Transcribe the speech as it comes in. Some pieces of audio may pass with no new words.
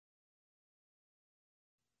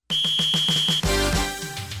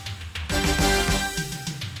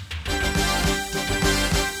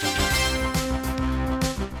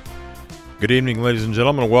Good evening, ladies and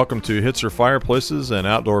gentlemen. Welcome to Hitzer Fireplaces and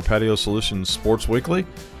Outdoor Patio Solutions Sports Weekly.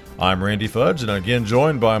 I'm Randy Fudge, and again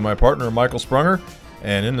joined by my partner, Michael Sprunger.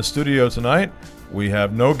 And in the studio tonight, we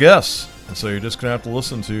have no guests, and so you're just going to have to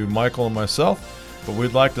listen to Michael and myself. But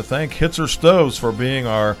we'd like to thank Hitzer Stoves for being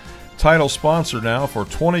our title sponsor now for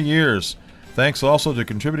 20 years. Thanks also to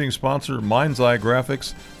contributing sponsor Mind's Eye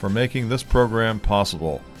Graphics for making this program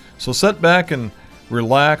possible. So sit back and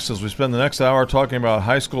relax as we spend the next hour talking about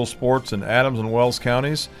high school sports in Adams and Wells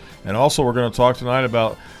counties. And also we're going to talk tonight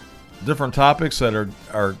about different topics that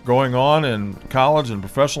are going on in college and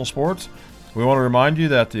professional sports. We want to remind you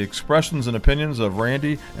that the expressions and opinions of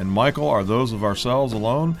Randy and Michael are those of ourselves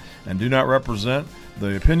alone and do not represent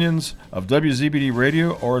the opinions of WZBD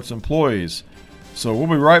Radio or its employees. So we'll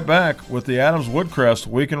be right back with the Adams Woodcrest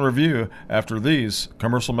Week in Review after these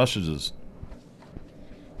commercial messages.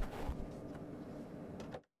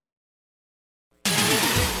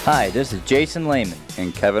 Hi, this is Jason Lehman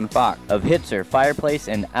and Kevin Fox of Hitzer Fireplace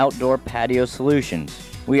and Outdoor Patio Solutions.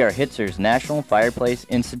 We are Hitzer's National Fireplace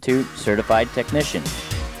Institute certified technician.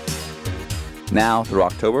 Now through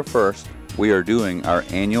October 1st, we are doing our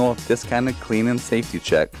annual discounted clean and safety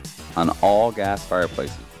check on all gas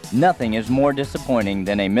fireplaces. Nothing is more disappointing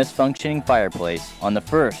than a misfunctioning fireplace on the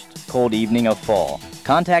first cold evening of fall.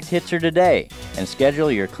 Contact Hitzer today and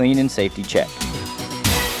schedule your clean and safety check.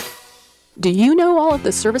 Do you know all of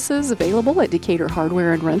the services available at Decatur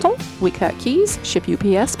Hardware and Rental? We cut keys, ship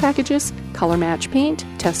UPS packages, color match paint,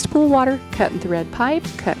 test pool water, cut and thread pipe,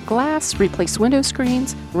 cut glass, replace window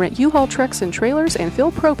screens, rent U-Haul trucks and trailers, and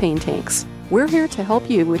fill propane tanks. We're here to help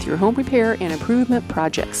you with your home repair and improvement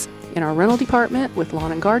projects. In our rental department with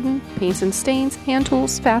lawn and garden, paints and stains, hand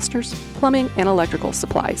tools, fasteners, plumbing, and electrical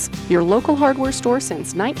supplies. Your local hardware store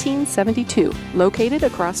since 1972. Located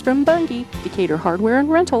across from Bungie, Decatur Hardware and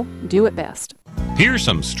Rental. Do it best. Here's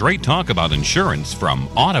some straight talk about insurance from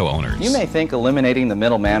auto owners. You may think eliminating the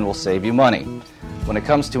middleman will save you money. When it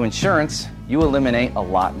comes to insurance, you eliminate a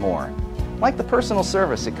lot more. Like the personal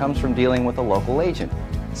service that comes from dealing with a local agent.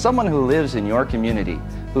 Someone who lives in your community,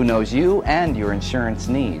 who knows you and your insurance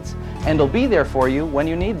needs, and will be there for you when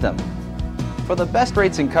you need them. For the best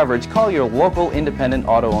rates and coverage, call your local independent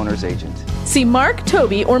auto owner's agent. See Mark,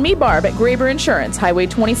 Toby, or me, Barb, at Graber Insurance, Highway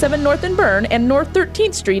 27 North in Bern and North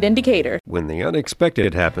 13th Street in Decatur. When the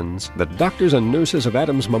unexpected happens, the doctors and nurses of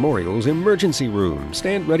Adams Memorial's Emergency Room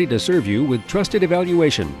stand ready to serve you with trusted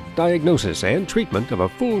evaluation, diagnosis, and treatment of a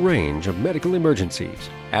full range of medical emergencies.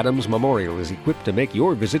 Adams Memorial is equipped to make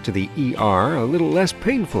your visit to the ER a little less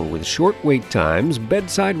painful with short wait times,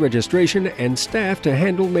 bedside registration, and staff to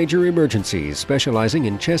handle major emergencies, specializing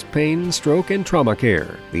in chest pain, stroke, and trauma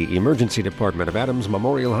care. The Emergency Department of Adams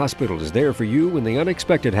Memorial Hospital is there for you when the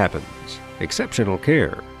unexpected happens. Exceptional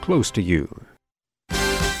care, close to you.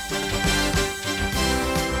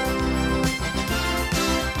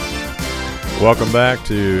 Welcome back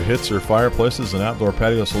to Hitzer Fireplaces and Outdoor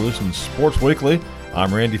Patio Solutions Sports Weekly.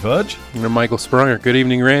 I'm Randy Fudge. And I'm Michael Sprunger. Good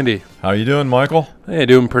evening, Randy. How you doing, Michael? Hey,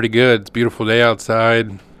 doing pretty good. It's a beautiful day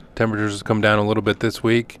outside. Temperatures have come down a little bit this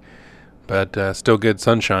week, but still good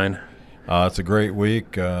sunshine. It's a great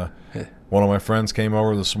week. One of my friends came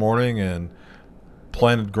over this morning and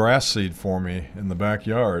planted grass seed for me in the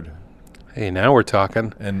backyard. Hey, now we're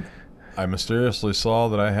talking. And I mysteriously saw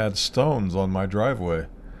that I had stones on my driveway.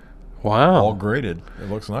 Wow. All graded. It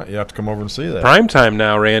looks nice. You have to come over and see that. Prime time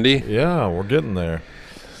now, Randy. Yeah, we're getting there.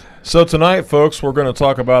 So tonight, folks, we're going to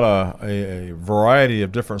talk about a variety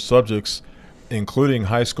of different subjects, including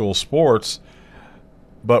high school sports.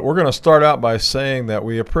 But we're going to start out by saying that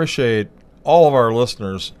we appreciate all of our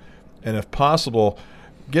listeners, and if possible,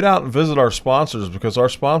 get out and visit our sponsors, because our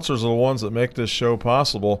sponsors are the ones that make this show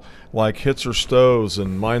possible, like Hitzer Stoves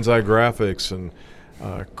and Mind's Eye Graphics and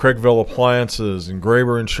Craigville Appliances and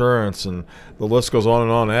Graber Insurance, and the list goes on and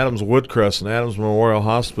on. Adams Woodcrest and Adams Memorial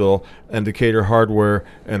Hospital and Decatur Hardware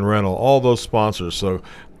and Rental, all those sponsors. So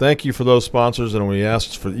thank you for those sponsors, and we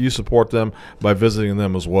ask for you support them by visiting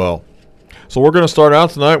them as well. So we're going to start out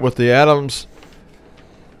tonight with the Adams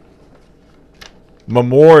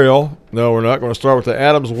Memorial. No, we're not going to start with the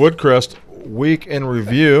Adams Woodcrest Week in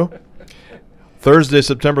Review. Thursday,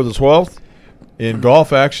 September the 12th. In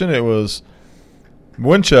golf action, it was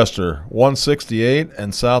Winchester 168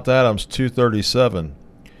 and South Adams 237.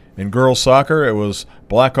 In girls soccer, it was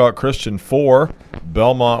Blackhawk Christian 4,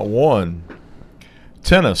 Belmont 1.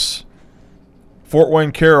 Tennis, Fort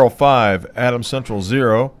Wayne Carroll 5, Adams Central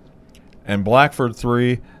 0, and Blackford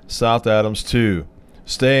 3, South Adams 2.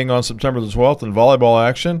 Staying on September the 12th in volleyball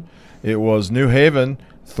action, it was New Haven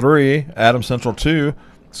 3, Adams Central 2,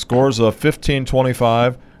 scores of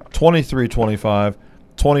 15-25, 23-25,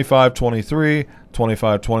 25-23,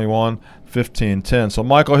 25-21, 15-10. So,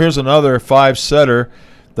 Michael, here's another 5-setter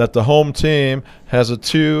that the home team has a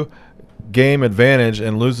 2-game advantage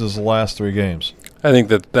and loses the last 3 games. I think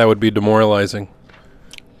that would be demoralizing.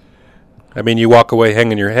 I mean, you walk away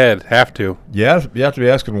hanging your head. Have to. Yeah, you have to be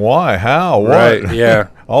asking why, how, what. Right, yeah.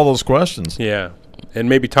 All those questions. Yeah. And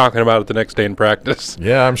maybe talking about it the next day in practice.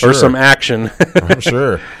 Yeah, I'm sure. Or some action. I'm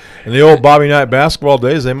sure. In the old Bobby Knight basketball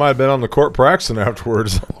days, they might have been on the court practicing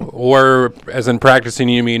afterwards. Or, as in practicing,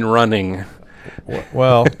 you mean running.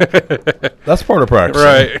 Well, that's part of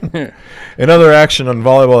practicing. Right. In other action on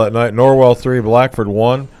volleyball that night, Norwell 3, Blackford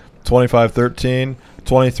 1, 25-13,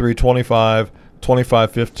 23-25,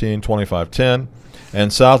 25-15, 25-10.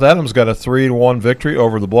 And South Adams got a 3-1 victory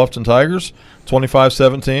over the Bluffton Tigers,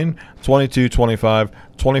 25-17, 22-25,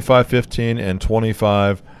 25-15, and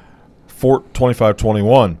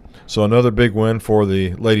 25-21. So another big win for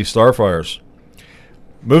the Lady Starfires.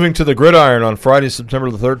 Moving to the gridiron on Friday, September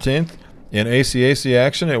the 13th, in ACAC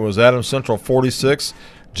action, it was Adams Central 46,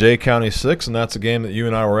 Jay County 6, and that's a game that you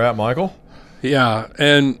and I were at, Michael. Yeah,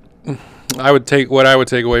 and what I would take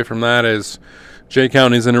away from that is Jay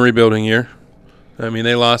County's in a rebuilding year. I mean,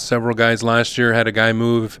 they lost several guys last year, had a guy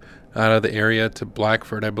move out of the area to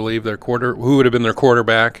Blackford, I believe, who would have been their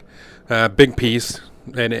quarterback. Big piece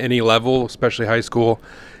at any level, especially high school.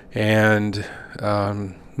 And,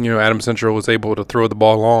 Adams Central was able to throw the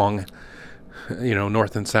ball long,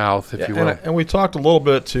 north and south, if you will. And we talked a little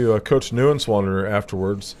bit to Coach Neuenswander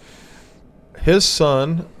afterwards. His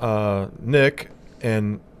son, Nick,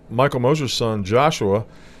 and Michael Moser's son, Joshua,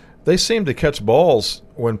 they seem to catch balls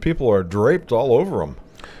when people are draped all over them.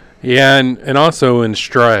 Yeah, and also in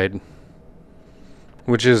stride,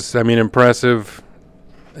 which is, impressive,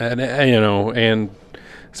 and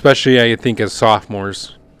especially I think as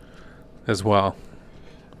sophomores as well.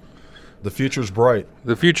 The future's bright.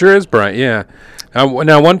 The future is bright, yeah.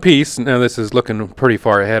 Now, one piece, this is looking pretty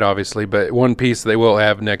far ahead, obviously, but one piece they will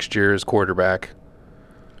have next year is quarterback.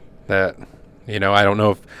 That, I don't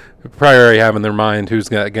know if Priory have in their mind who's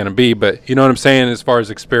going to be, but you know what I'm saying as far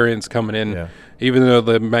as experience coming in, even though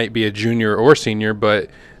they might be a junior or senior,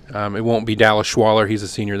 but it won't be Dallas Schwaller. He's a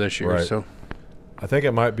senior this year. Right. So I think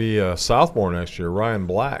it might be sophomore next year, Ryan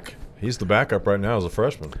Black. He's the backup right now as a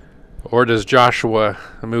freshman. Or does Joshua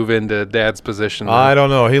move into Dad's position? I don't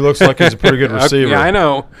know. He looks like he's a pretty good receiver. Yeah, I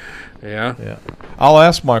know. Yeah. I'll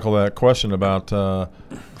ask Michael that question about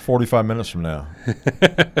 45 minutes from now.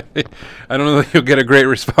 I don't know that you'll get a great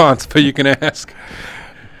response, but you can ask.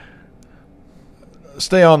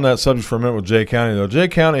 Stay on that subject for a minute with Jay County, though. Jay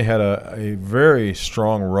County had a very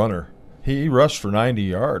strong runner. He rushed for 90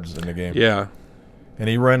 yards in the game. Yeah. And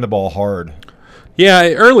he ran the ball hard. Yeah,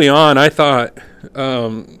 early on I thought,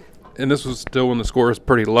 and this was still when the score was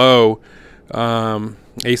pretty low,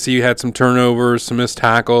 ACU had some turnovers, some missed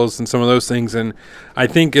tackles, and some of those things. And I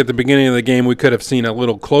think at the beginning of the game we could have seen a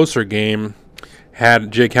little closer game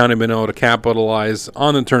had Jay County been able to capitalize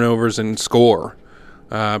on the turnovers and score.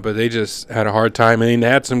 But they just had a hard time. I mean, they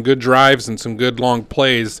had some good drives and some good long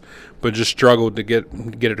plays, but just struggled to get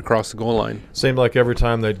it across the goal line. Seemed like every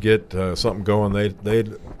time they'd get something going,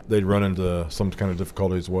 they'd run into some kind of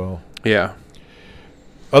difficulty as well. Yeah.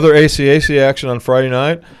 Other ACAC action on Friday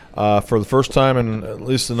night. For the first time in at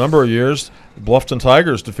least a number of years, Bluffton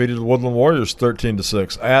Tigers defeated the Woodland Warriors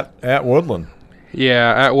 13-6 at Woodland.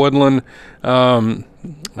 Yeah, at Woodland,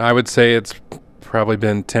 I would say it's probably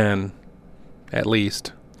been 10 at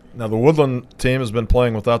least. Now, the Woodland team has been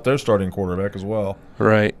playing without their starting quarterback as well.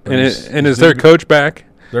 Right. And is their coach back?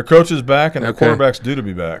 Their coach is back, and their quarterback's due to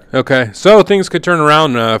be back. Okay. So things could turn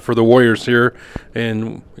around for the Warriors here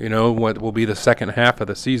in, what will be the second half of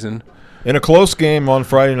the season. In a close game on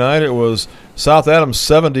Friday night, it was South Adams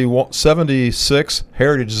 76,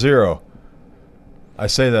 Heritage 0. I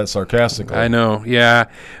say that sarcastically. I know, yeah.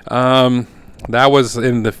 That was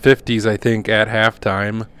in the 50s, I think, at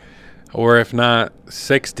halftime. Or if not,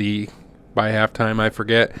 60 by halftime, I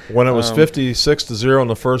forget. When it was 56-0 in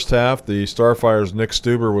the first half, the Starfire's Nick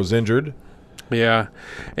Stuber was injured. Yeah.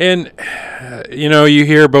 And, you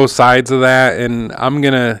hear both sides of that, and I'm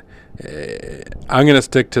gonna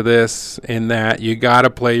stick to this in that you got to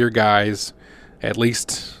play your guys at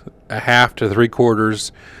least a half to 3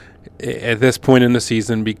 quarters at this point in the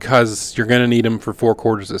season because you're going to need them for 4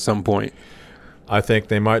 quarters at some point. I think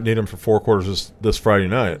they might need him for 4 quarters this Friday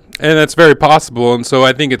night. And that's very possible, and so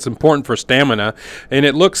I think it's important for stamina. And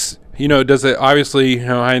it looks, does it obviously,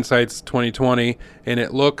 hindsight's 20/20, and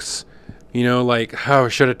it looks, like,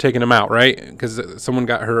 should have taken him out, right? Because someone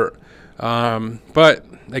got hurt. But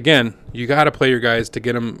again, you got to play your guys to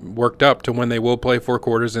get them worked up to when they will play 4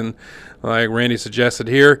 quarters. And like Randy suggested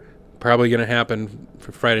here, probably going to happen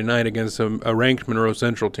for Friday night against a ranked Monroe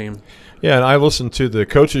Central team. Yeah, and I listened to the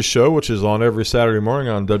coaches show, which is on every Saturday morning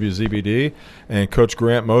on WZBD, and Coach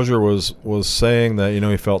Grant Mosier was saying that,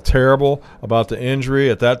 he felt terrible about the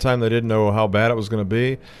injury. At that time, they didn't know how bad it was going to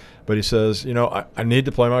be. But he says, I need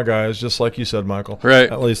to play my guys, just like you said, Michael, right,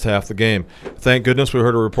 at least half the game. Thank goodness we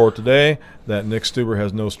heard a report today that Nick Stuber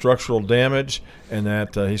has no structural damage and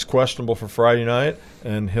that he's questionable for Friday night,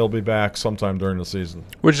 and he'll be back sometime during the season.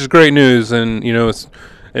 Which is great news, and, it's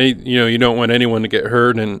you don't want anyone to get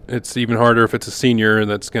hurt, and it's even harder if it's a senior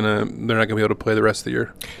they're not going to be able to play the rest of the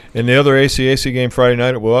year. In the other ACAC game Friday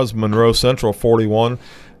night, it was Monroe Central 41,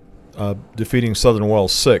 defeating Southern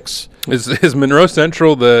Wells 6. Is Monroe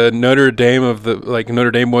Central the Notre Dame of Notre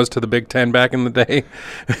Dame was to the Big Ten back in the day?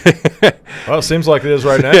 Well, it seems like it is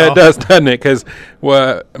right now. Yeah, it does, doesn't it? Because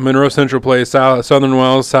Monroe Central plays Southern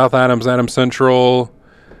Wells, South Adams, Adams Central.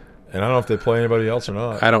 And I don't know if they play anybody else or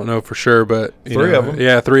not. I don't know for sure, but 3 of them.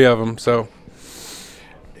 Yeah, 3 of them. So,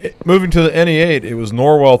 moving to the NE8, it was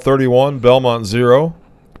Norwell 31, Belmont 0.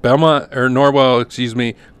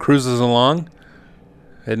 Norwell, cruises along,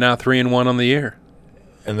 and now 3-1 on the year.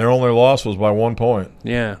 And their only loss was by 1 point.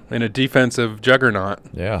 Yeah, in a defensive juggernaut.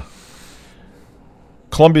 Yeah.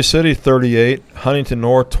 Columbia City 38, Huntington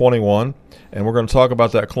North 21. And we're going to talk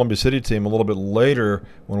about that Columbia City team a little bit later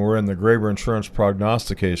when we're in the Graber Insurance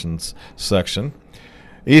prognostications section.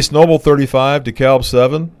 East Noble 35, DeKalb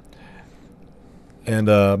 7.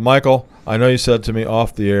 And, Michael, I know you said to me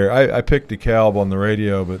off the air, I picked DeKalb on the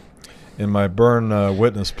radio, but in my burn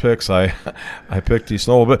witness picks, I picked East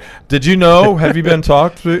Noble. But did you know, have you been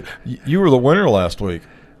talked to? You were the winner last week.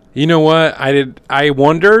 You know what? I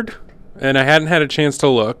wondered, and I hadn't had a chance to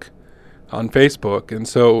look on Facebook. And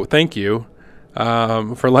so thank you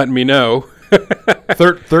for letting me know.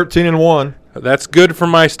 13-1. That's good for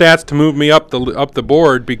my stats to move me up the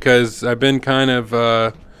board, because I've been kind of,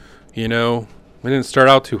 we didn't start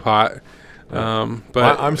out too hot. But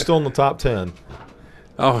I'm still in the top 10.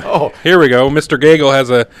 Oh, here we go. Mr. Gagel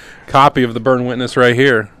has a copy of the burn witness right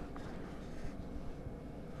here.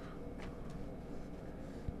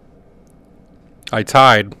 I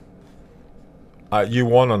tied. You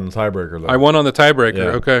won on the tiebreaker, though. I won on the tiebreaker.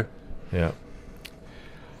 Yeah. Okay. Yeah.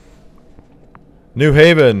 New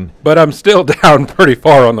Haven. But I'm still down pretty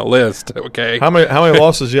far on the list. Okay. How many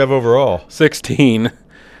losses do you have overall? 16.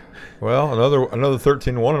 Well, another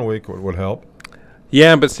 13-1 a week would help.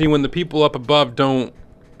 Yeah, but see, when the people up above don't,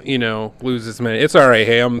 lose as many, it's all right.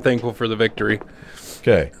 Hey, I'm thankful for the victory.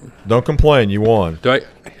 Okay. Don't complain. You won.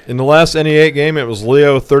 In the last NE8 game, it was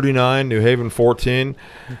Leo 39, New Haven 14.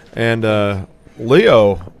 And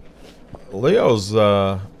Leo's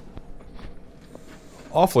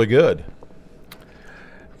awfully good.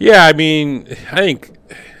 Yeah, I think,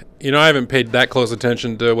 I haven't paid that close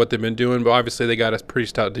attention to what they've been doing, but obviously they got a pretty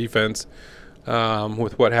stout defense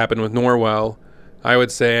with what happened with Norwell, I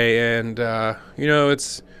would say. And, they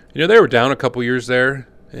were down a couple years there,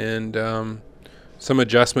 and some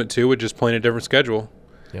adjustment, too, with just playing a different schedule.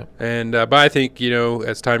 Yep. And but I think,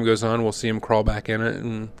 as time goes on, we'll see them crawl back in it,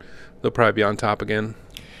 and they'll probably be on top again.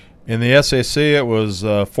 In the SAC, it was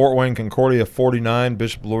Fort Wayne Concordia 49,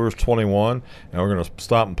 Bishop Luers 21. And we're going to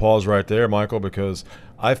stop and pause right there, Michael, because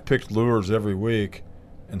I've picked Luers every week,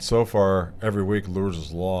 and so far every week Luers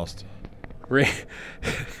has lost. You're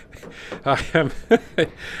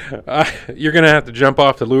going to have to jump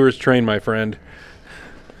off the Luers train, my friend.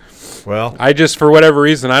 Well, I just, for whatever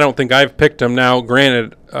reason, I don't think I've picked them. Now,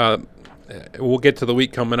 granted, we'll get to the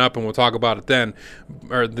week coming up, and we'll talk about it then,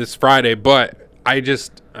 or this Friday, but I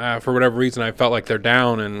just, for whatever reason, I felt like they're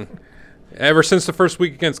down, and ever since the first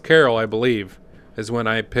week against Carroll, I believe, is when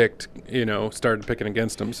I picked, started picking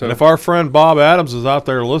against them. So, and if our friend Bob Adams is out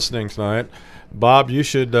there listening tonight, Bob, you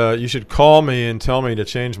should call me and tell me to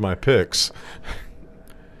change my picks.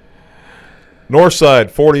 Northside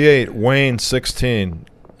 48, Wayne 16.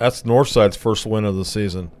 That's Northside's first win of the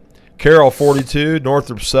season. Carroll 42,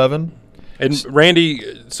 Northrop 7. And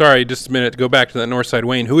Randy, sorry, just a minute to go back to that Northside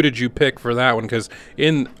Wayne. Who did you pick for that one? Because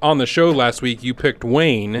on the show last week, you picked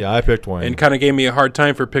Wayne. Yeah, I picked Wayne. And kind of gave me a hard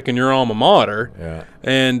time for picking your alma mater. Yeah.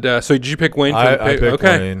 And so did you pick Wayne? I picked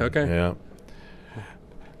Wayne. Okay. Yeah.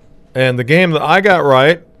 And the game that I got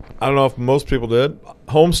right, I don't know if most people did,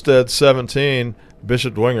 Homestead 17,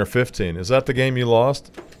 Bishop Dwenger 15. Is that the game you lost?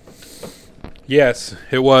 Yes,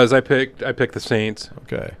 it was. I picked the Saints.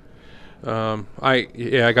 Okay.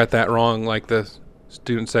 I got that wrong. Like the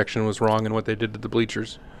student section was wrong in what they did to the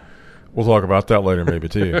bleachers. We'll talk about that later maybe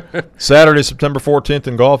too. Saturday, September 14th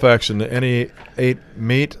in golf action, the NE8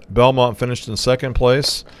 meet. Belmont finished in second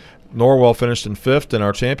place. Norwell finished in fifth, and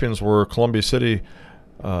our champions were Columbia City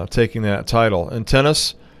taking that title. In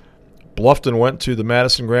tennis, Bluffton went to the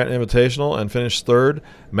Madison Grant Invitational and finished third.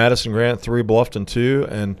 Madison Grant 3, Bluffton 2,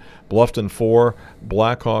 and Bluffton 4,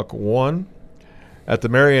 Blackhawk 1. At the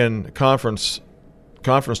Marion Conference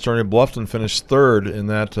tournament, Bluffton finished third in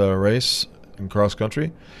that race in cross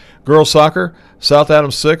country. Girls soccer, South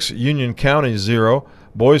Adams 6, Union County 0.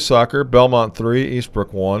 Boys soccer, Belmont 3,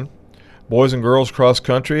 Eastbrook 1. Boys and girls cross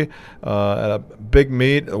country at a big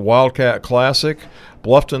meet, a Wildcat Classic.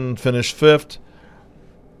 Bluffton finished fifth.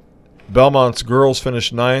 Belmont's girls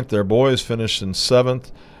finished ninth. Their boys finished in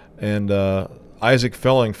seventh. And Isaac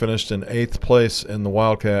Felling finished in eighth place in the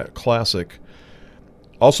Wildcat Classic.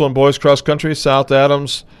 Also in boys cross country, South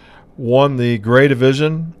Adams won the Gray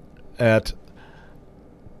Division at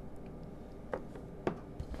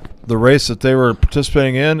the race that they were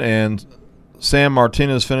participating in, and Sam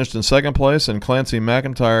Martinez finished in second place, and Clancy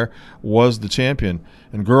McIntyre was the champion.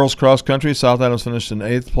 In girls cross country, South Adams finished in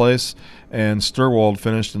eighth place, and Sturwald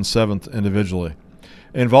finished in seventh individually.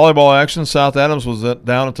 In volleyball action, South Adams was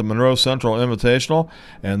down at the Monroe Central Invitational,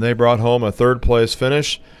 and they brought home a third place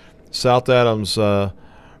finish. South Adams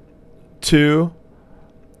 2-0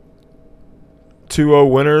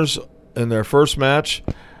 winners in their first match.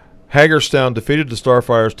 Hagerstown defeated the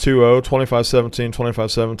Starfires 2-0, 25-17,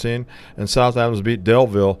 25-17, and South Adams beat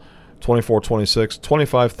Delville 24-26,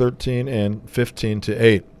 25-13, and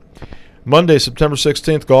 15-8. Monday, September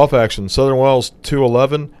 16th, golf action. Southern Wells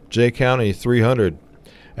 211, Jay County 300.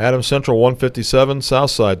 Adams Central 157,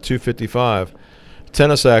 Southside 255.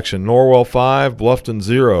 Tennis action. Norwell 5, Bluffton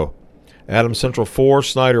 0. Adams Central 4,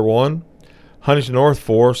 Snyder 1. Huntington North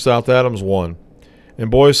 4, South Adams 1. In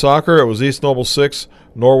boys soccer, it was East Noble 6,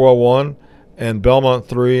 Norwell 1, and Belmont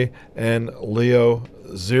 3, and Leo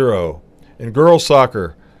 0. In girls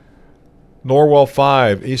soccer, Norwell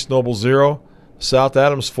 5, East Noble 0, South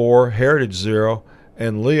Adams 4, Heritage 0,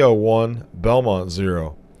 and Leo 1, Belmont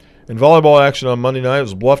 0. In volleyball action on Monday night, it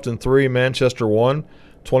was Bluffton 3, Manchester 1,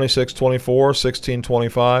 26-24,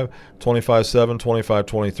 16-25, 25-7,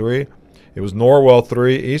 25-23. It was Norwell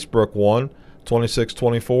 3, Eastbrook 1,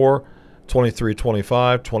 26-24,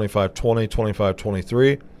 23-25, 25-20,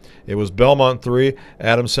 25-23. It was Belmont 3,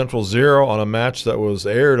 Adams Central 0 on a match that was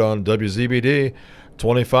aired on WZBD,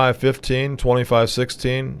 25-15,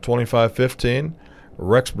 25-16, 25-15.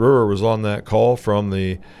 Rex Brewer was on that call from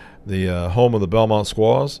the home of the Belmont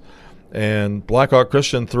Squaws. And Blackhawk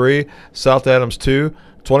Christian 3, South Adams 2,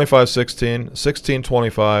 25-16,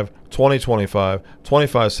 16-25, 20-25,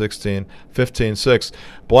 25-16, 15-6.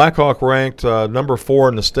 Blackhawk ranked number 4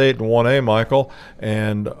 in the state in 1A, Michael.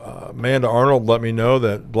 And Amanda Arnold let me know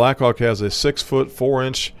that Blackhawk has a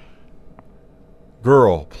 6'4"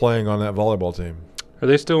 girl playing on that volleyball team. Are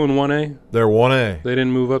they still in 1A? They're 1A. They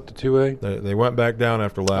didn't move up to 2A? They went back down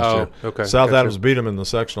after last year. Okay. South Adams beat them in the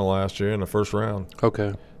sectional last year in the first round.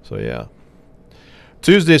 Okay. So, yeah.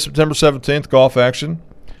 Tuesday, September 17th, golf action.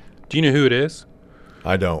 Do you know who it is?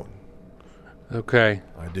 I don't. Okay.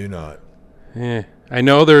 I do not. I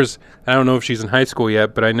know I don't know if she's in high school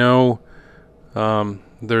yet, but I know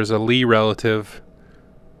there's a Lee relative.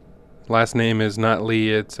 Last name is not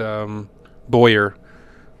Lee, it's Boyer.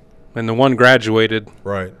 And the one graduated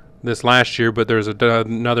this last year, but there's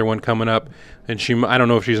another one coming up. And I don't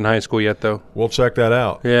know if she's in high school yet, though. We'll check that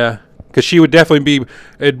out. Yeah, because she would definitely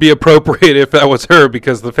it'd be appropriate if that was her,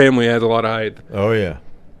 because the family has a lot of height. Oh, yeah.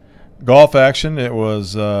 Golf action, it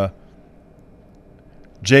was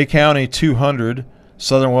Jay County 200,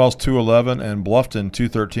 Southern Wells 211, and Bluffton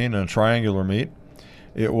 213 in a triangular meet.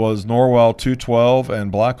 It was Norwell 212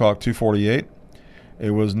 and Blackhawk 248.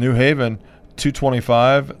 It was New Haven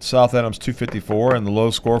 225, South Adams 254, and the low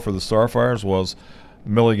score for the Starfires was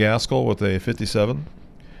Millie Gaskell with a 57.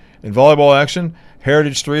 In volleyball action,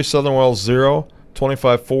 Heritage 3, Southern Wells 0,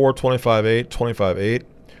 25-4, 25-8, 25-8.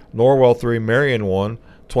 Norwell 3, Marion 1,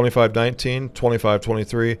 25-19,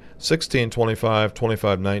 25-23, 16-25,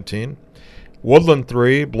 25-19. Woodland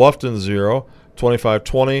 3, Bluffton 0,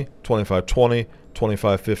 25-20, 25-20,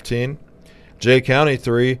 25-15. Jay County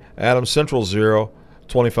 3, Adams Central 0,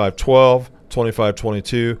 25-12,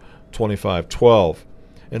 25-22, 25-12.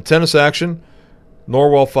 In tennis action,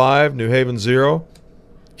 Norwell 5, New Haven 0,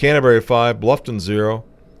 Canterbury 5, Bluffton 0,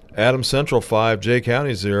 Adams Central 5, Jay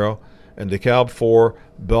County 0, and DeKalb 4,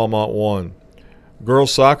 Belmont 1.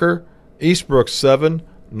 Girls soccer, Eastbrook 7,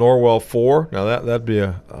 Norwell 4. Now that'd be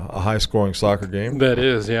a high-scoring soccer game. That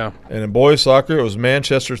is, yeah. And in boys soccer, it was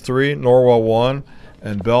Manchester 3, Norwell 1,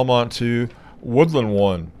 and Belmont 2, Woodland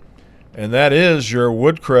 1. and that is your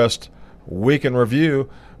Woodcrest Week in Review.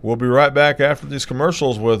 We'll be right back after these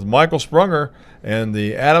commercials with Michael Sprunger and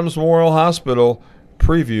the Adams Memorial Hospital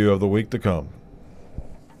preview of the week to come.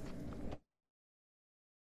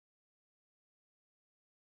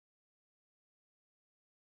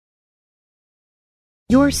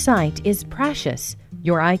 Your sight is precious.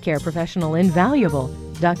 Your eye care professional invaluable.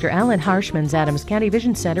 Dr. Alan Harshman's Adams County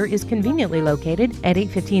Vision Center is conveniently located at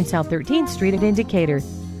 815 South 13th Street at Indicator.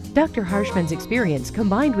 Dr. Harshman's experience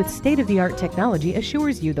combined with state-of-the-art technology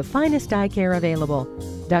assures you the finest eye care available.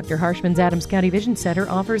 Dr. Harshman's Adams County Vision Center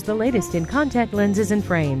offers the latest in contact lenses and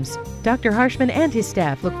frames. Dr. Harshman and his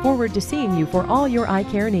staff look forward to seeing you for all your eye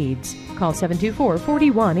care needs. Call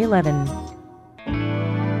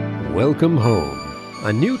 724-4111. Welcome home.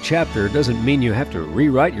 A new chapter doesn't mean you have to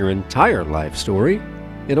rewrite your entire life story.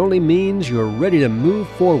 It only means you're ready to move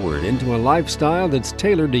forward into a lifestyle that's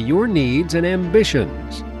tailored to your needs and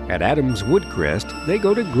ambitions. At Adams Woodcrest, they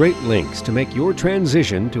go to great lengths to make your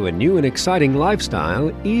transition to a new and exciting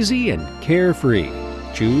lifestyle easy and carefree.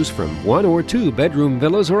 Choose from 1 or 2 bedroom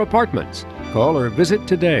villas or apartments. Call or visit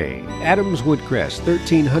today. Adams Woodcrest,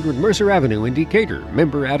 1300 Mercer Avenue in Decatur,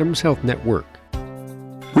 member Adams Health Network.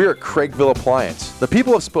 We are at Craigville Appliance. The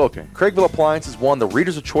people have spoken. Craigville Appliance has won the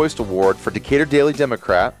Reader's Choice Award for Decatur Daily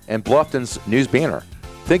Democrat and Bluffton's News Banner.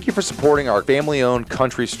 Thank you for supporting our family-owned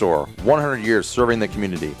country store, 100 years serving the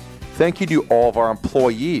community. Thank you to all of our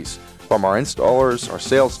employees, from our installers, our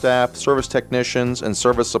sales staff, service technicians, and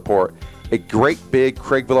service support. A great big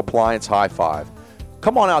Craigville Appliance high five.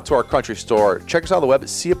 Come on out to our country store. Check us out on the web at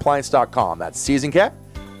cappliance.com. That's C as in cat,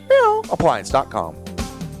 appliance.com.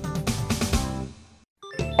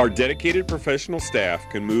 Our dedicated professional staff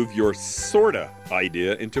can move your sorta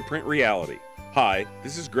idea into print reality. Hi,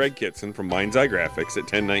 this is Greg Kitson from Mind's Eye Graphics at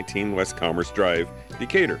 1019 West Commerce Drive,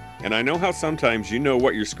 Decatur. And I know how sometimes you know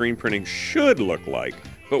what your screen printing should look like,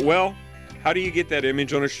 but well, how do you get that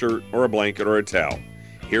image on a shirt or a blanket or a towel?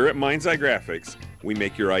 Here at Mind's Eye Graphics, we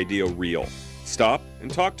make your idea real. Stop and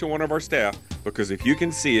talk to one of our staff, because if you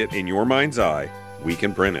can see it in your mind's eye, we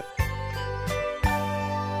can print it.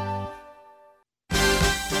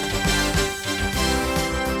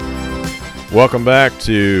 Welcome back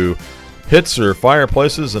to Hitzer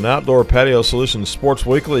Fireplaces and Outdoor Patio Solutions Sports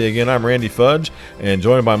Weekly. Again, I'm Randy Fudge, and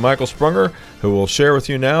joined by Michael Sprunger, who will share with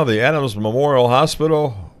you now the Adams Memorial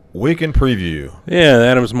Hospital Week in Preview. Yeah, the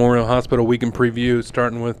Adams Memorial Hospital Week in Preview,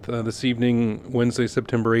 starting with this evening, Wednesday,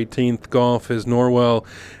 September 18th. Golf is Norwell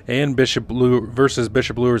and Bishop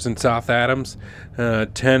Luers in South Adams.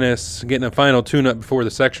 Tennis, getting a final tune-up before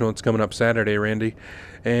the sectional. It's coming up Saturday, Randy.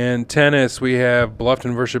 And tennis, we have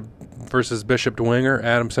Bluffton versus Bishop Dwenger,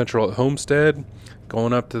 Adams Central at Homestead,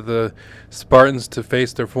 going up to the Spartans to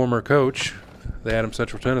face their former coach. The Adams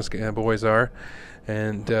Central tennis boys are.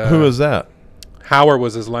 And who is that? Howard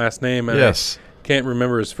was his last name. And yes. I can't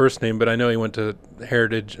remember his first name, but I know he went to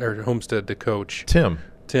Heritage or Homestead to coach. Tim,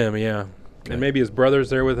 yeah. Okay. And maybe his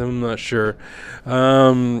brother's there with him, I'm not sure.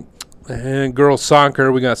 And girls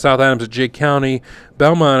soccer, we got South Adams at Jay County,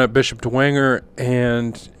 Belmont at Bishop Dwenger,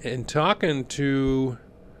 and in talking to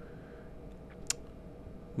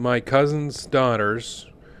my cousin's daughters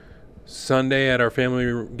Sunday at our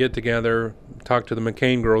family get-together, talked to the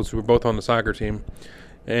McCain girls who were both on the soccer team,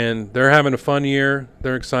 and they're having a fun year.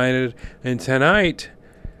 They're excited. And tonight,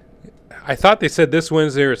 I thought they said this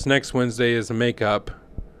Wednesday or it's next Wednesday is a makeup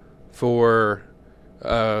for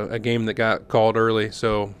a game that got called early.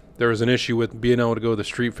 So there was an issue with being able to go to the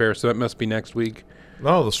street fair, so that must be next week.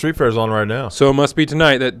 No, the street fair's on right now. So it must be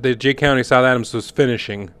tonight that the Jay County South Adams was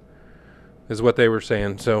finishing, is what they were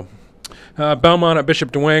saying. So Belmont at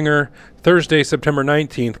Bishop Dwenger, Thursday, September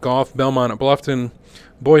 19th, golf, Belmont at Bluffton,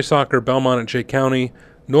 boys soccer, Belmont at Jay County,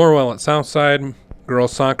 Norwell at Southside,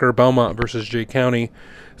 girls soccer, Belmont versus Jay County,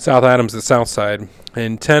 South Adams at Southside.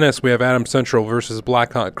 In tennis, we have Adams Central versus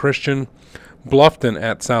Blackhawk Christian, Bluffton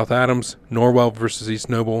at South Adams, Norwell versus East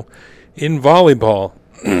Noble. In volleyball,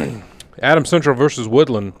 Adams Central versus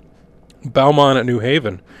Woodland, Belmont at New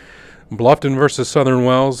Haven, Bluffton versus Southern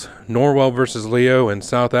Wells, Norwell versus Leo, and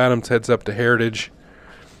South Adams heads up to Heritage.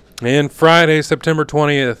 And Friday, September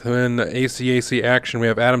 20th, in the ACAC action, we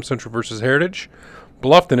have Adams Central versus Heritage,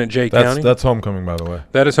 Bluffton at Jay County. That's homecoming, by the way.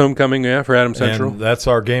 That is homecoming, yeah, for Adams Central. And that's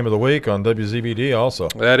our game of the week on WZBD also.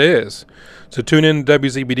 That is. So tune in to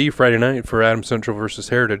WZBD Friday night for Adams Central versus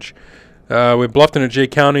Heritage. We have Bluffton at Jay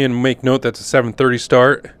County, and make note that's a 7:30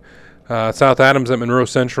 start. South Adams at Monroe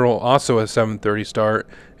Central, also a 7:30 start.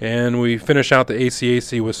 And we finish out the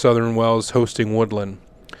ACAC with Southern Wells hosting Woodland.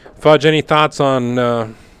 Fudge, any thoughts on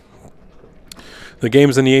the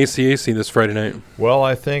games in the ACAC this Friday night? Well,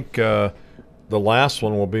 I think the last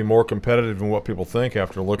one will be more competitive than what people think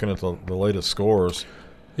after looking at the latest scores.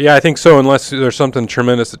 Yeah, I think so, unless there's something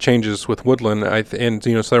tremendous that changes with Woodland. And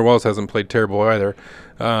Cedar Wells hasn't played terrible either.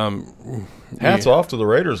 Hats off to the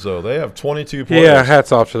Raiders, though. They have 22 players. Yeah,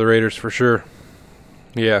 hats off to the Raiders for sure.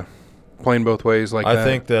 Yeah, playing both ways like that. I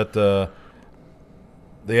think that the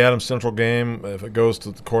Adams Central game, if it goes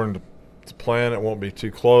according to plan, it won't be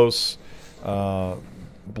too close.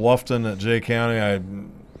 Bluffton at Jay County,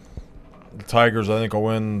 the Tigers, I think, will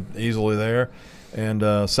win easily there.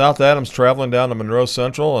 And South Adams traveling down to Monroe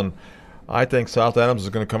Central, and I think South Adams is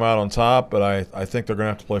going to come out on top, but I think they're going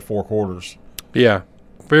to have to play 4 quarters. Yeah,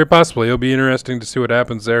 very possibly. It'll be interesting to see what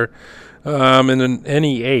happens there. In an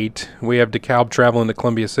NE8, we have DeKalb traveling to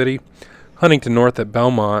Columbia City, Huntington North at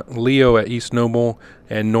Belmont, Leo at East Noble,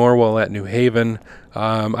 and Norwell at New Haven.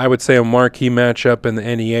 I would say a marquee matchup in the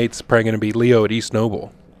NE8 is probably going to be Leo at East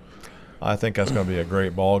Noble. I think that's going to be a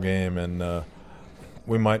great ball game, and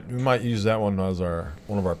we might use that one as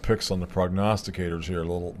one of our picks on the prognosticators here a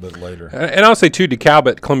little bit later. And I'll say too, DeKalb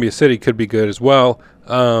at Columbia City could be good as well.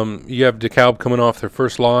 You have DeKalb coming off their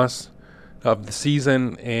first loss of the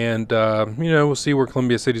season, and we'll see where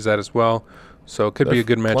Columbia City's at as well. So it could be a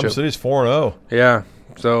good matchup. Columbia City's 4-0. Yeah.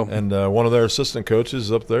 So and one of their assistant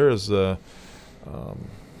coaches up there is one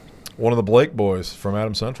of the Blake boys from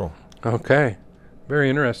Adams Central. Okay, very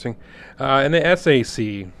interesting. In the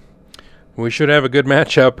SAC, we should have a good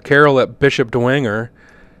matchup. Carroll at Bishop Dwenger,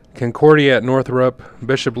 Concordia at Northrop,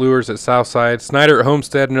 Bishop Luers at Southside, Snyder at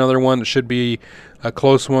Homestead, another one that should be a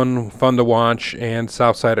close one, fun to watch, and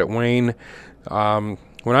Southside at Wayne.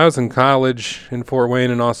 When I was in college in Fort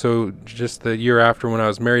Wayne, and also just the year after when I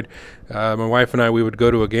was married, my wife and I, we would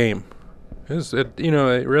go to a game.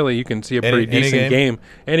 Really, you can see a pretty decent game.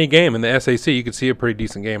 Any game in the SAC, you can see a pretty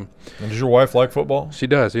decent game. And does your wife like football? She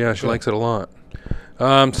does, yeah. She likes it a lot.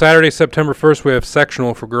 Saturday, September 1st, we have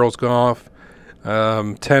sectional for girls golf.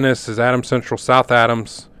 Tennis is Adams Central, South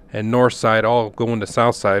Adams, and Northside, all going to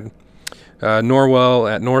Southside.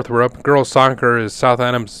 Norwell at Northrop. Girls soccer is South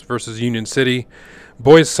Adams versus Union City.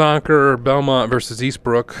 Boys soccer, Belmont versus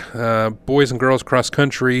Eastbrook. Boys and girls cross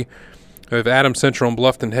country. We have Adams Central and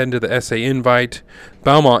Bluffton heading to the SA Invite.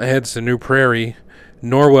 Belmont heads to New Prairie.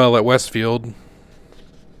 Norwell at Westfield.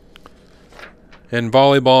 And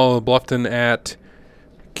volleyball, Bluffton at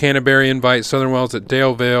Canterbury Invite. Southern Wells at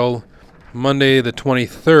Daleville. Monday the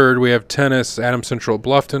 23rd, we have tennis, Adams Central at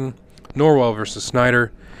Bluffton. Norwell versus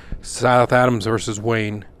Snyder. South Adams versus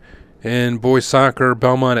Wayne. And boys soccer,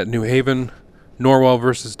 Belmont at New Haven. Norwell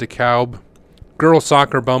versus DeKalb. Girls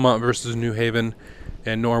soccer, Belmont versus New Haven.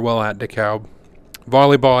 And Norwell at DeKalb.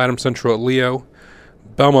 Volleyball, Adams Central at Leo.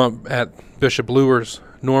 Belmont at Bishop Luers.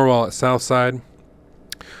 Norwell at Southside.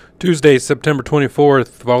 Tuesday, September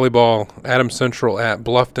 24th, volleyball, Adams Central at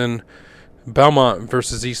Bluffton. Belmont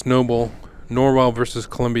versus East Noble. Norwell versus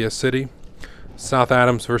Columbia City. South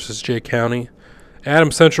Adams versus Jay County.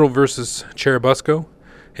 Adams Central versus Cherubusco.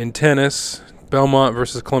 In tennis, Belmont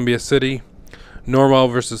versus Columbia City.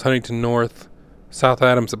 Norwell versus Huntington North. South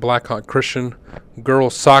Adams at Blackhawk Christian.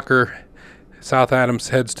 Girls soccer, South Adams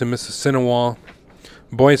heads to Mississinawa.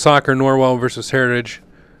 Boys soccer, Norwell versus Heritage.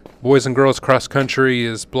 Boys and girls cross country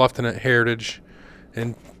is Bluffton at Heritage.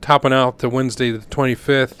 And topping out the Wednesday the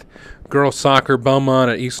 25th, girls soccer,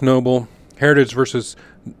 Belmont at East Noble. Heritage versus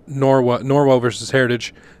Norwell versus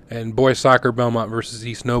Heritage. And boys soccer, Belmont versus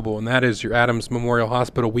East Noble. And that is your Adams Memorial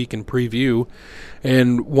Hospital week in preview.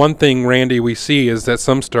 And one thing, Randy, we see is that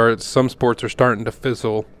some sports are starting to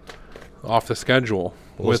fizzle off the schedule.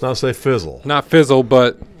 Well, let's not say fizzle. Not fizzle,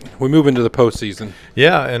 but we move into the postseason.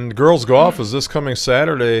 Yeah, and girls golf is this coming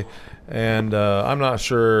Saturday, and I'm not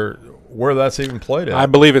sure where that's even played at. I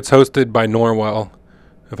believe it's hosted by Norwell,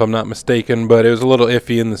 if I'm not mistaken, but it was a little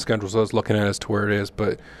iffy in the schedule, so I was looking at as to where it is.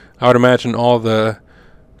 But I would imagine all the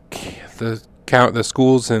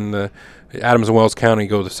schools in the Adams and Wells County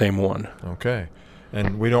go the same one. Okay,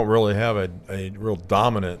 and we don't really have a real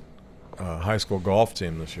dominant high school golf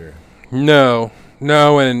team this year. No,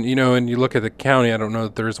 and and you look at the county, I don't know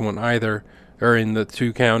that there is one either, or in the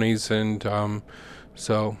two counties, and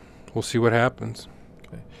so we'll see what happens.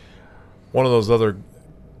 Okay. One of those other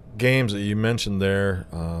games that you mentioned there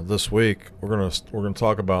this week, we're gonna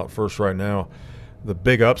talk about first right now, the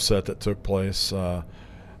big upset that took place,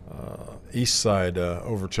 East Side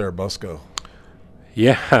over Cherubusco.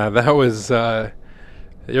 Yeah, that was.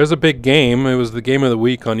 It was a big game. It was the game of the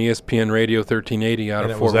week on ESPN Radio 1380 out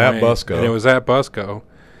of Fort Wayne. And it was at Busco. And it was at Busco.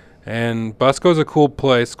 And Busco's a cool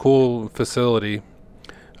place, cool facility.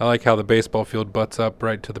 I like how the baseball field butts up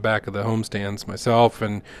right to the back of the homestands myself.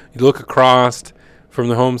 And you look across from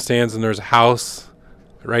the homestands, and there's a house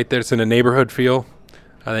right there. It's in a neighborhood feel.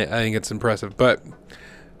 I think it's impressive. But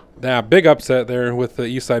big upset there with the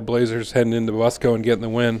Eastside Blazers heading into Busco and getting the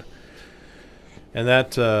win. And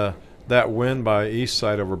that win by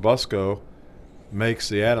Eastside over Busco makes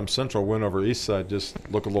the Adams Central win over Eastside just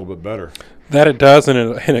look a little bit better. That it does, and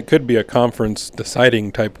it could be a conference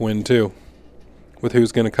deciding type win too, with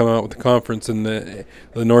who's going to come out with the conference in the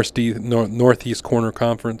Northeast Corner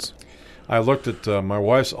Conference. I looked at my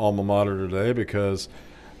wife's alma mater today because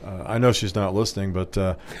I know she's not listening, but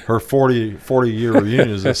her 40-year reunion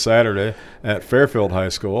is this Saturday at Fairfield High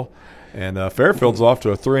School, and Fairfield's off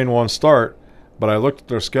to a 3-1 start. But I looked at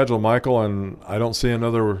their schedule, Michael, and I don't see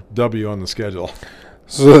another W on the schedule.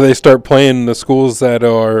 So they start playing the schools that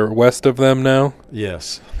are west of them now?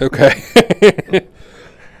 Yes. Okay.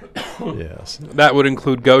 Yes. That would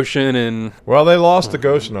include Goshen and... Well, they lost to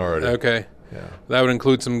Goshen already. Okay. Yeah. That would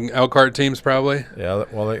include some Elkhart teams probably? Yeah,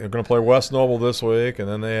 well, they're going to play West Noble this week, and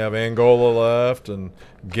then they have Angola left and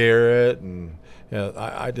Garrett. And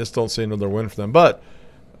I just don't see another win for them. But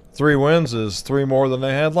 3 wins is 3 more than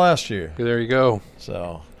they had last year. There you go.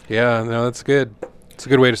 So yeah, no, that's good. It's a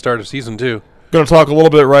good way to start a season too. Going to talk a little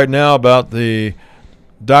bit right now about the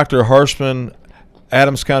Dr. Harshman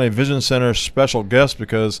Adams County Vision Center special guest,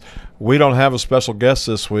 because we don't have a special guest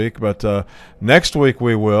this week, but next week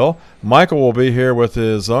we will. Michael will be here with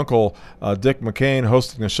his uncle, Dick McCain,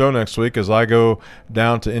 hosting the show next week as I go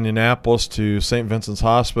down to Indianapolis to St. Vincent's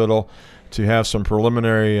Hospital to have some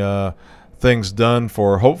preliminary things done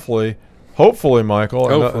for hopefully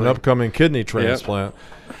Michael, an upcoming kidney transplant.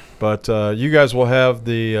 Yep. But you guys will have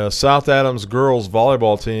the South Adams girls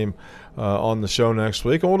volleyball team on the show next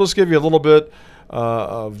week, and we'll just give you a little bit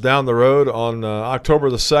of down the road. On October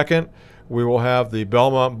the 2nd, we will have the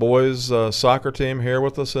Belmont boys soccer team here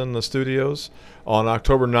with us in the studios. On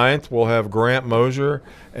October 9th, we'll have Grant Mosier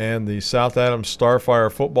and the South Adams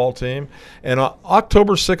Starfire football team. And on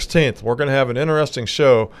October 16th, we're going to have an interesting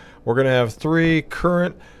show. We're going to have 3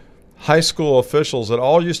 current high school officials that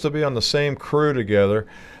all used to be on the same crew together.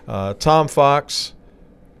 Tom Fox,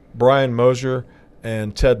 Brian Mosier,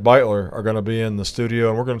 and Ted Beitler are going to be in the studio,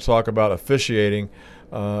 and we're going to talk about officiating,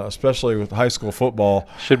 especially with high school football.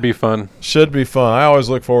 Should be fun. I always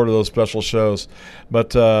look forward to those special shows. But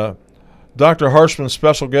Dr. Harshman's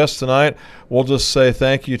special guest tonight, we'll just say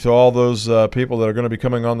thank you to all those people that are going to be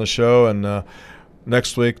coming on the show, and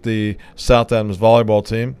next week the South Adams volleyball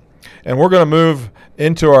team. And we're going to move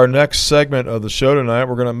into our next segment of the show tonight.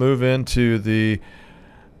 We're going to move into the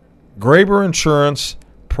Graber Insurance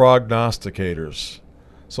Prognosticators.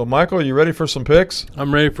 So, Michael, you ready for some picks?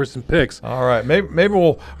 I'm ready for some picks. All right. Maybe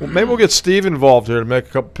we'll get Steve involved here to make a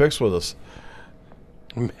couple picks with us.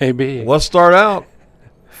 Maybe. Let's start out.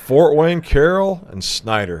 Fort Wayne, Carroll, and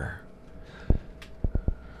Snyder.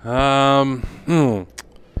 I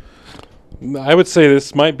would say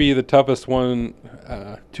this might be the toughest one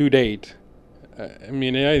to date. I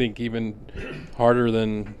mean, I think even harder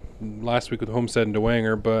than last week with Homestead and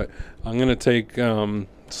DeWanger, but I'm going to take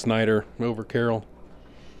Snyder over Carroll.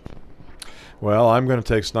 Well, I'm going to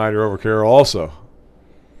take Snyder over Carroll also.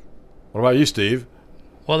 What about you, Steve?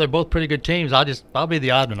 Well, they're both pretty good teams. I'll be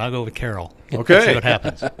the odd one. I'll go with Carroll. Okay. See what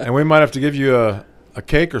happens. And we might have to give you a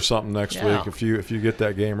cake or something next week if you get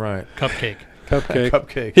that game right. Cupcake.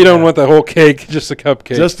 Cupcake. You don't want the whole cake, just a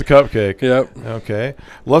cupcake. Just a cupcake. Yep. Okay.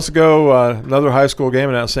 Let's go another high school game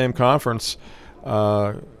in that same conference.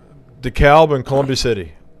 DeKalb and Columbia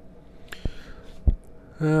City.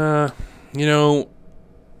 I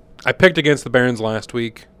picked against the Barons last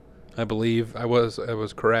week. I believe I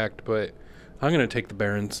was correct, but I'm going to take the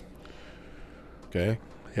Barons. Okay.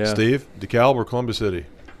 Yeah. Steve, DeKalb or Columbia City?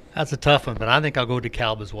 That's a tough one, but I think I'll go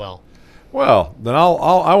DeKalb as well. Well, then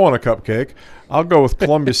I want a cupcake. I'll go with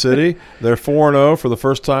Columbia City. They're 4-0 for the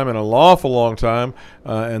first time in an awful long time,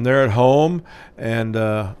 and they're at home. And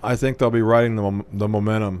I think they'll be riding the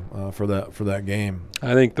momentum for that game.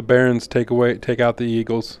 I think the Barons take out the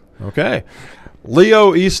Eagles. Okay,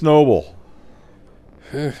 Leo East Noble.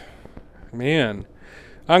 Man,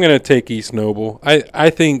 I'm going to take East Noble. I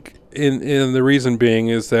think in the reason being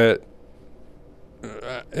is that.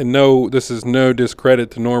 And no, this is no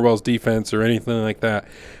discredit to Norwell's defense or anything like that.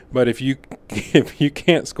 But if you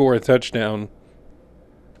can't score a touchdown,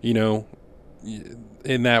 in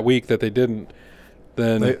that week that they didn't,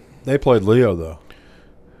 then they played Leo though.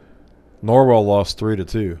 Norwell lost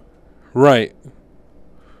 3-2. Right.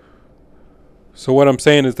 So what I'm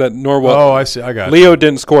saying is that Norwell. Oh, I see. I got Leo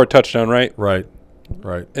didn't score a touchdown, right? Right.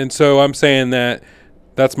 And so I'm saying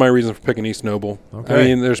that's my reason for picking East Noble. Okay.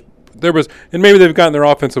 I mean, there was, and maybe they've gotten their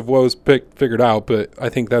offensive woes figured out, but I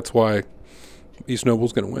think that's why East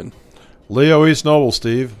Noble's going to win. Leo East Noble,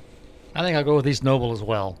 Steve. I think I'll go with East Noble as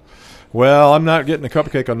well. Well, I'm not getting a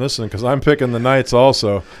cupcake on this one because I'm picking the Knights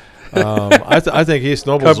also. I think East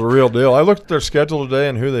Noble's a real deal. I looked at their schedule today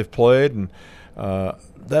and who they've played, and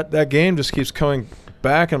that game just keeps coming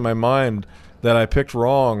back in my mind that I picked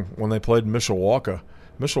wrong when they played Mishawaka.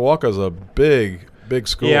 Mishawaka's a big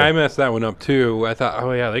school. Yeah, I messed that one up too. I thought,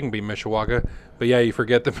 oh yeah, they can beat Mishawaka. But yeah, you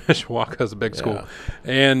forget that Mishawaka is a big school.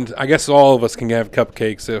 And I guess all of us can have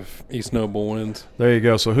cupcakes if East Noble wins. There you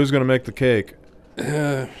go. So who's going to make the cake?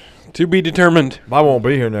 To be determined. I won't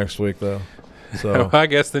be here next week, though. So I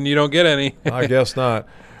guess then you don't get any. I guess not.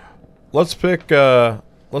 Let's pick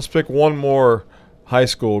one more high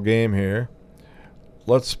school game here.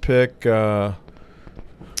 Let's pick can't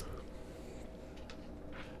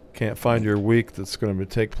find your week that's going to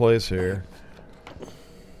take place here.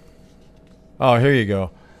 Oh, here you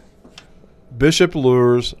go. Bishop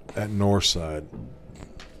Lures at Northside.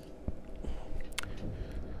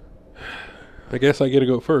 I guess I get to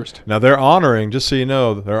go first. Now they're honoring, just so you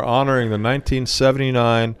know, they're honoring the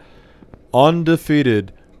 1979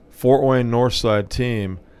 undefeated Fort Wayne Northside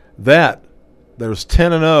team that there's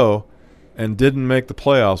 10-0 and didn't make the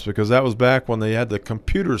playoffs because that was back when they had the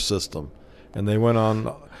computer system, and they went on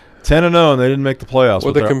 10-0 and they didn't make the playoffs.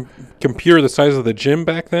 Was the computer the size of the gym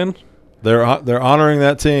back then? They're honoring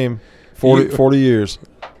that team 40 years.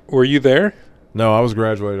 Were you there? No, I was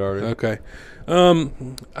graduated already. Okay.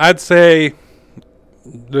 I'd say,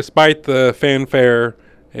 despite the fanfare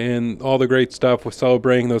and all the great stuff with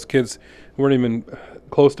celebrating those kids who weren't even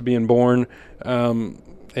close to being born, and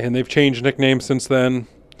they've changed nicknames since then,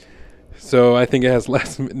 so I think it has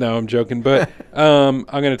less. No, I'm joking, but I'm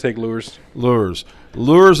going to take Lures. Lures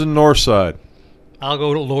in Northside. I'll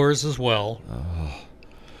go to Lures as well.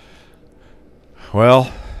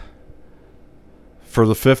 Well, for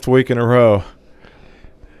the 5th week in a row,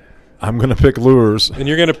 I'm going to pick Lures. And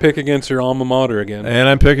you're going to pick against your alma mater again. And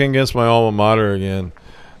I'm picking against my alma mater again.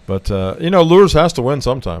 But, Lures has to win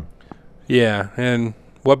sometime. Yeah, and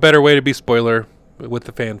what better way to be spoiler with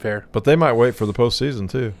the fanfare? But they might wait for the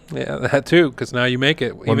postseason, too. Yeah, that too, because now you make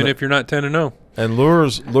it, even if you're not 10-0. And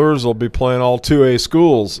Lures will be playing all 2A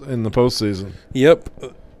schools in the postseason. Yep.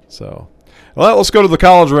 So, well, let's go to the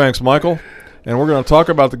college ranks, Michael. And we're going to talk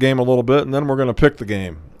about the game a little bit, and then we're going to pick the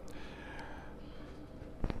game.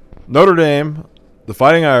 Notre Dame, the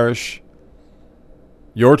Fighting Irish,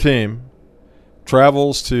 your team,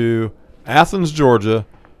 travels to Athens, Georgia,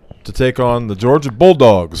 to take on the Georgia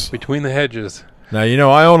Bulldogs. Between the hedges. Now,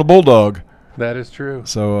 I own a Bulldog. That is true.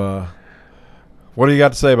 So, what do you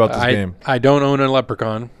got to say about this game? I don't own a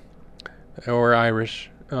Leprechaun or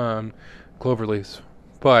Irish Cloverleafs,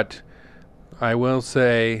 but I will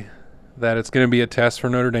say that it's going to be a test for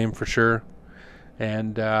Notre Dame for sure.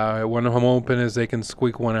 And what I'm hoping is they can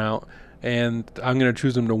squeak one out. And I'm going to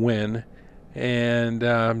choose them to win. And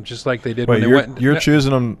just like they did when they went. You're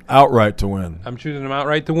choosing them outright to win. I'm choosing them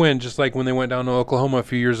outright to win, just like when they went down to Oklahoma a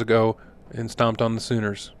few years ago and stomped on the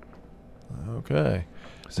Sooners. Okay.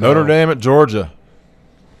 So, Notre Dame at Georgia.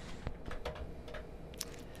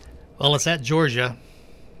 Well, it's at Georgia,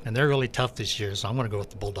 and they're really tough this year, so I'm going to go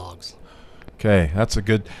with the Bulldogs. Okay, that's a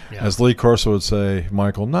good, as Lee Corso would say,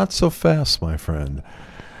 Michael, not so fast, my friend.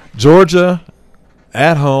 Georgia,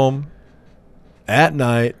 at home, at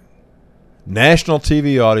night, national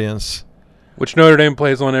TV audience. Which Notre Dame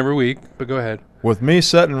plays on every week, but go ahead. With me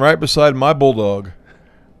sitting right beside my Bulldog,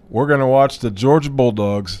 we're going to watch the Georgia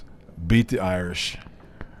Bulldogs beat the Irish.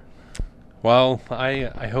 Well,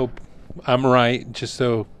 I hope I'm right, just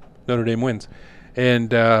so Notre Dame wins.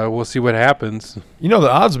 And we'll see what happens. The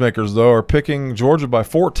odds makers, though, are picking Georgia by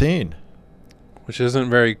 14. Which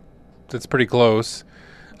isn't that's pretty close.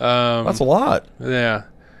 That's a lot. Yeah.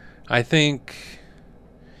 I think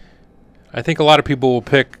a lot of people will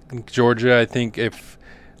pick Georgia. I think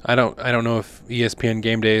I don't know if ESPN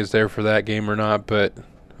Game Day is there for that game or not, but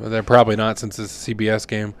they're probably not since it's a CBS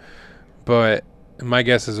game. But my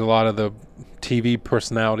guess is a lot of the TV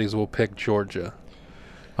personalities will pick Georgia.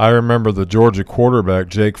 I remember the Georgia quarterback,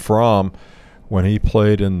 Jake Fromm, when he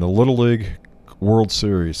played in the Little League World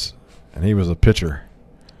Series, and he was a pitcher.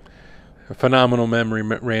 A phenomenal memory,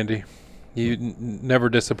 Randy. You never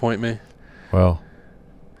disappoint me. Well,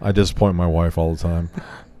 I disappoint my wife all the time.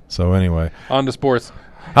 So anyway, on to sports.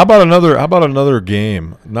 How about another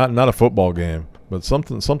game? Not a football game, but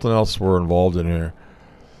something else we're involved in here.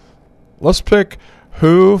 Let's pick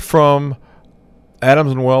who from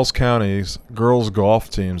Adams and Wells County's girls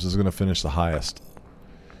golf teams is going to finish the highest.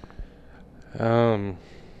 I'm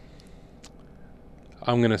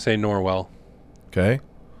going to say Norwell. Okay.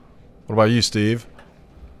 What about you, Steve?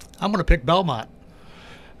 I'm going to pick Belmont.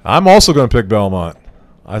 I'm also going to pick Belmont.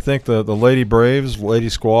 I think the Lady Braves, Lady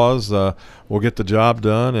Squaws will get the job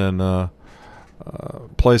done and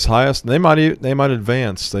place highest. They might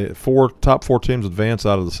advance. Top four teams advance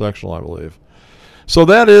out of the sectional, I believe. So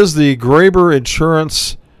that is the Graber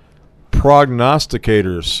Insurance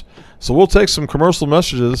prognosticators. So we'll take some commercial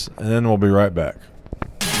messages and then we'll be right back.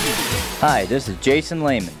 Hi, this is Jason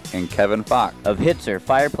Lehman and Kevin Fox of Hitzer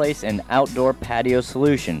Fireplace and Outdoor Patio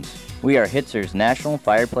Solutions. We are Hitzer's National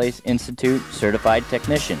Fireplace Institute certified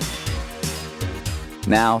technicians.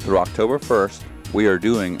 Now through October 1st, we are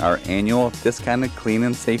doing our annual discounted clean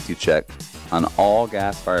and safety check on all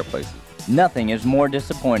gas fireplaces. Nothing is more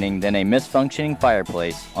disappointing than a misfunctioning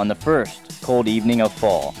fireplace on the first cold evening of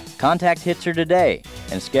fall. Contact Hitzer today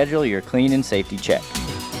and schedule your clean and safety check.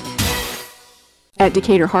 At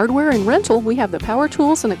Decatur Hardware and Rental, we have the power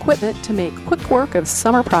tools and equipment to make quick work of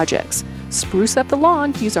summer projects. Spruce up the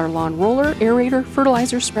lawn, use our lawn roller, aerator,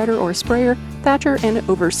 fertilizer spreader or sprayer, thatcher, and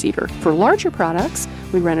overseeder. For larger products,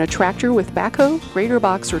 we rent a tractor with backhoe, grader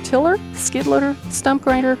box or tiller, skid loader, stump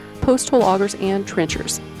grinder, post hole augers, and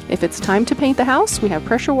trenchers. If it's time to paint the house, we have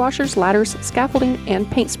pressure washers, ladders, scaffolding, and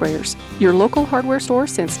paint sprayers. Your local hardware store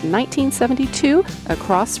since 1972,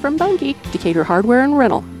 across from Bungie, Decatur Hardware and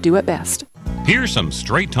Rental. Do it best. Here's some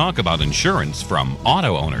straight talk about insurance from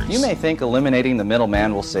auto owners. You may think eliminating the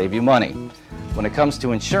middleman will save you money. When it comes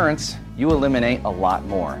to insurance, you eliminate a lot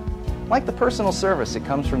more. Like the personal service that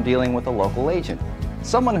comes from dealing with a local agent.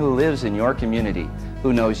 Someone who lives in your community,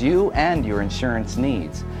 who knows you and your insurance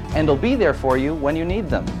needs, and will be there for you when you need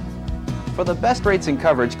them. For the best rates and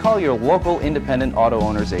coverage, call your local independent auto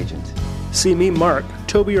owner's agent. See me, Mark,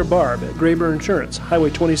 Toby, or Barb at Graber Insurance, Highway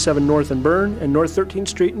 27 North in Bern and North 13th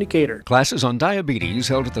Street in Decatur. Classes on diabetes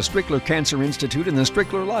held at the Strickler Cancer Institute and the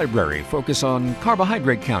Strickler Library focus on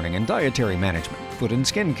carbohydrate counting and dietary management, foot and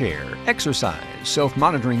skin care, exercise,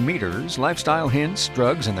 self-monitoring meters, lifestyle hints,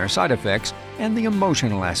 drugs and their side effects, and the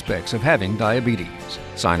emotional aspects of having diabetes.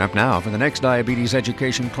 Sign up now for the next diabetes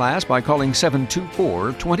education class by calling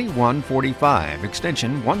 724-2145,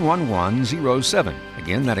 extension 11107.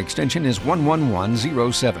 Again, that extension is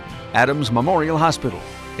 11107. Adams Memorial Hospital.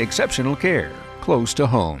 Exceptional care, close to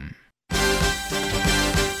home.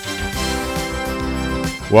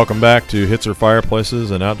 Welcome back to Hitzer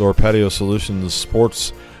Fireplaces and Outdoor Patio Solutions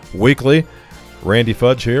Sports Weekly. Randy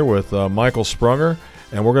Fudge here with Michael Sprunger,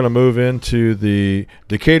 and we're going to move into the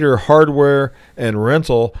Decatur Hardware and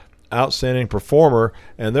Rental Outstanding Performer,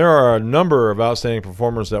 and there are a number of outstanding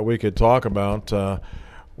performers that we could talk about.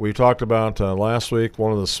 We talked about last week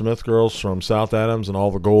one of the Smith girls from South Adams and all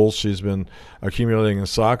the goals she's been accumulating in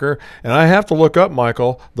soccer. And I have to look up,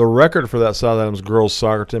 Michael, the record for that South Adams girls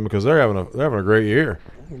soccer team because they're having a great year.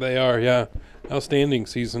 They are, yeah. Outstanding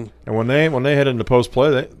season. And when they head into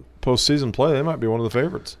postseason play, they might be one of the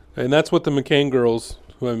favorites. And that's what the McCain girls,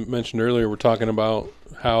 who I mentioned earlier, were talking about,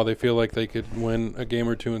 how they feel like they could win a game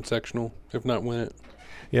or two in sectional, if not win it.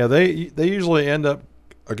 Yeah, they usually end up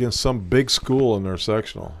against some big school in their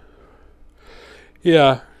sectional.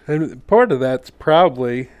 Yeah, and part of that's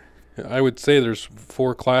probably, I would say there's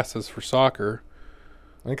 4 classes for soccer.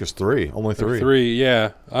 I think it's 3, only 3. 3,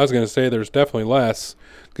 yeah. I was going to say there's definitely less.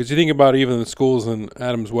 Because you think about even the schools in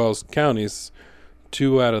Adams Wells counties,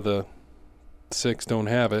 2 out of the 6 don't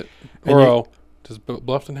have it. Does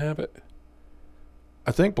Bluffton have it?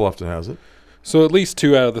 I think Bluffton has it. So at least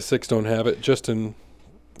 2 out of the 6 don't have it, just in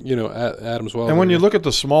Adams Wells. And when you look at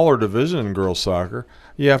the smaller division in girls soccer,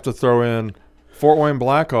 you have to throw in Fort Wayne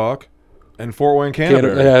Blackhawk and Fort Wayne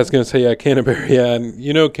Canterbury. I was going to say, Canterbury. Yeah,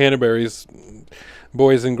 and Canterbury's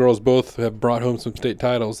boys and girls both have brought home some state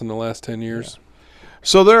titles in the last 10 years. Yeah.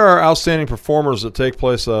 So there are outstanding performers that take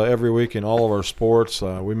place every week in all of our sports.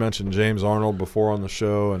 We mentioned James Arnold before on the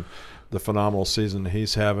show and the phenomenal season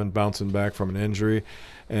he's having, bouncing back from an injury.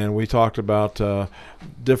 And we talked about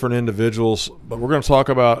different individuals, but we're going to talk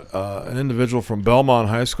about an individual from Belmont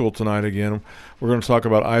High School tonight again. We're going to talk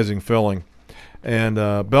about Isaac Filling. And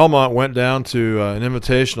Belmont went down to an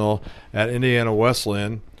invitational at Indiana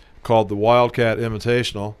Wesleyan called the Wildcat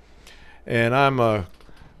Invitational. And I'm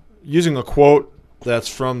using a quote that's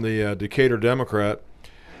from the Decatur Democrat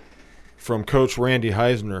from Coach Randy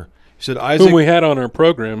Heisner. He said, Isaac, whom we had on our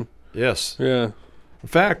program. Yes. Yeah. In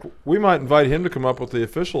fact, we might invite him to come up with the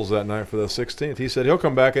officials that night for the 16th. He said he'll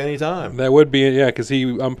come back anytime. That would be, yeah, because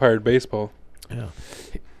he umpired baseball. Yeah.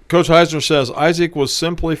 Coach Heisner says, Isaac was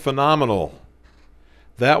simply phenomenal.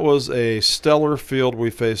 That was a stellar field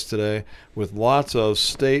we faced today with lots of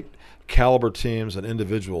state-caliber teams and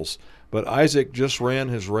individuals. But Isaac just ran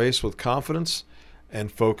his race with confidence and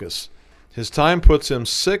focus. His time puts him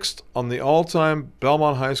 6th on the all-time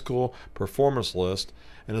Belmont High School performance list,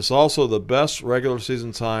 and it's also the best regular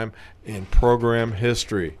season time in program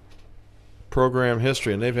history.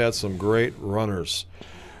 And they've had some great runners.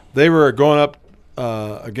 They were going up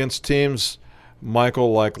against teams,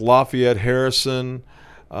 Michael, like Lafayette Harrison,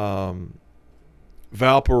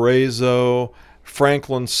 Valparaiso,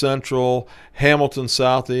 Franklin Central, Hamilton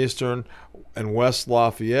Southeastern, and West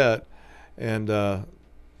Lafayette. And the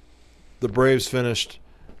Braves finished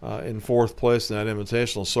in 4th place in that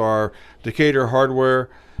invitational. So our Decatur Hardware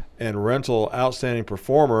and Rental Outstanding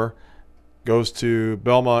Performer goes to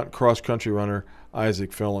Belmont cross-country runner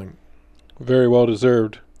Isaac Filling. Very well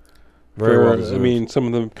deserved. Very well deserved. I mean,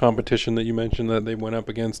 some of the competition that you mentioned that they went up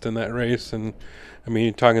against in that race, and I mean,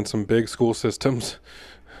 you're talking some big school systems.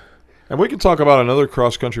 And we can talk about another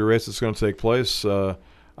cross-country race that's going to take place, I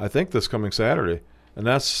think, this coming Saturday, and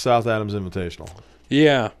that's South Adams Invitational.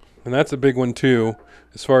 Yeah, and that's a big one, too,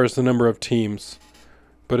 as far as the number of teams.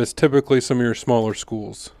 But it's typically some of your smaller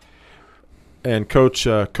schools. And Coach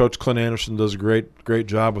Clint Anderson does a great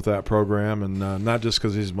job with that program, and not just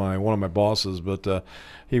because he's one of my bosses, but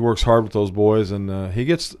he works hard with those boys, and he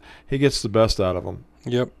gets the best out of them.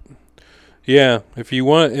 Yep. Yeah, if you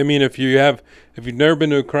want, I mean, if you've never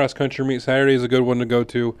been to a cross country meet, Saturday is a good one to go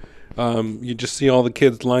to. You just see all the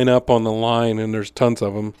kids line up on the line, and there's tons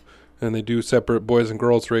of them, and they do separate boys and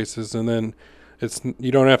girls races, and then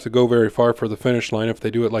you don't have to go very far for the finish line if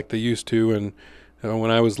they do it like they used to. And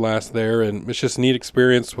when I was last there, and it's just a neat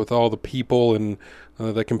experience with all the people and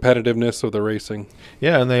the competitiveness of the racing.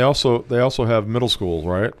 Yeah, and they also have middle school,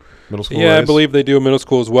 right? Middle school. Yeah, race. I believe they do a middle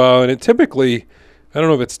school as well, and it typically, I don't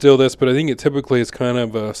know if it's still this, but I think it typically is kind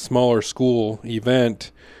of a smaller school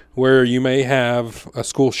event where you may have a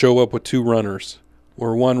school show up with 2 runners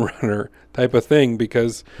or 1 runner type of thing,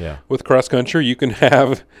 because with cross country you can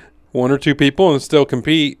have 1 or 2 people and still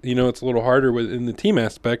compete. You know, it's a little harder in the team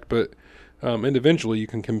aspect, but individually you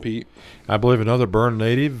can compete. I believe another Bern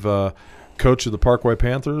native, coach of the Parkway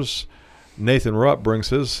Panthers, Nathan Rupp, brings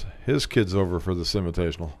his kids over for this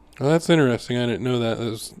invitational. Well, that's interesting. I didn't know that.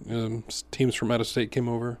 Those teams from out of state came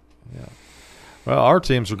over. Yeah. Well, our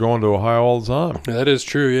teams are going to Ohio all the time. That is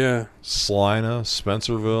true, yeah. Salina,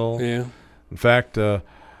 Spencerville. Yeah. In fact,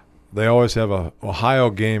 they always have a Ohio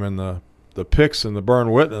game in the picks in the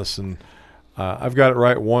Bern Witness, and I've got it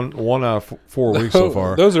right one out of 4 weeks so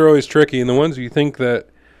far. Those are always tricky, and the ones you think that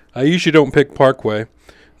I usually don't pick Parkway,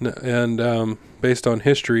 and based on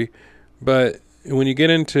history, but when you get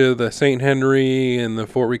into the St. Henry and the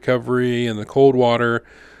Fort Recovery and the Coldwater,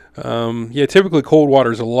 typically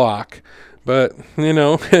Coldwater's a lock. But, you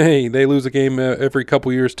know, hey, they lose a game every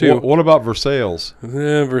couple years, too. What about Versailles?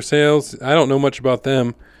 Versailles, I don't know much about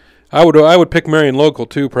them. I would pick Marion Local,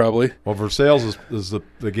 too, probably. Well, Versailles is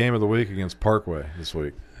the game of the week against Parkway this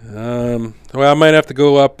week. Well, I might have to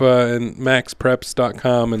go up in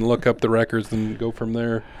maxpreps.com and look up the records and go from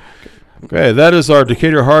there. Okay, that is our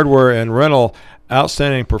Decatur Hardware and Rental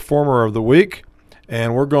Outstanding Performer of the Week.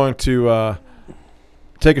 And we're going to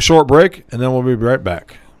take a short break, and then we'll be right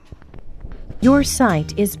back. Your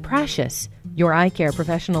sight is precious. Your eye care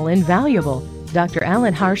professional invaluable. Dr.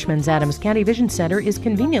 Alan Harshman's Adams County Vision Center is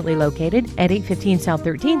conveniently located at 815 South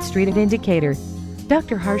 13th Street at Indicator.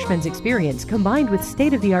 Dr. Harshman's experience combined with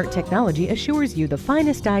state-of-the-art technology assures you the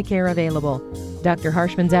finest eye care available. Dr.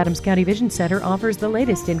 Harshman's Adams County Vision Center offers the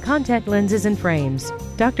latest in contact lenses and frames.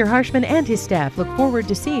 Dr. Harshman and his staff look forward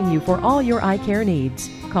to seeing you for all your eye care needs.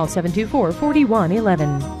 Call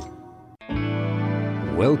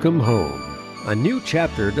 724-4111. Welcome home. A new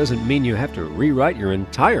chapter doesn't mean you have to rewrite your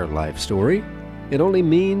entire life story. It only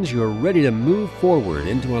means you're ready to move forward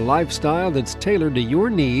into a lifestyle that's tailored to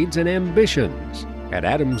your needs and ambitions. At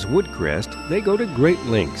Adams Woodcrest, they go to great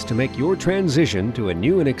lengths to make your transition to a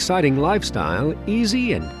new and exciting lifestyle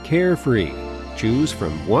easy and carefree. Choose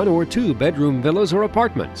from 1 or 2 bedroom villas or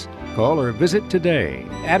apartments. Call or visit today.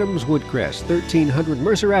 Adams Woodcrest, 1300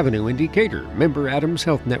 Mercer Avenue in Decatur. Member Adams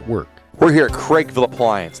Health Network. We're here at Craigville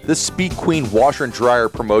Appliance. This Speed Queen washer and dryer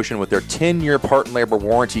promotion with their 10-year part and labor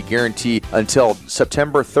warranty guarantee until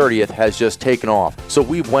September 30th has just taken off. So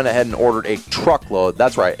we went ahead and ordered a truckload,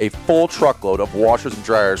 that's right, a full truckload of washers and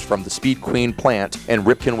dryers from the Speed Queen plant in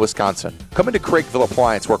Ripken, Wisconsin. Come into Craigville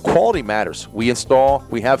Appliance where quality matters. We install,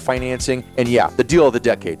 we have financing, and yeah, the deal of the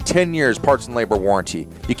decade, 10 years parts and labor warranty.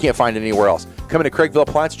 You can't find it anywhere else. Come into Craigville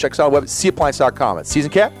Appliance, check us out on the web at cappliance.com. At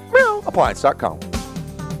seasoncap.appliance.com.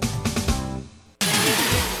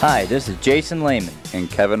 Hi, this is Jason Lehman and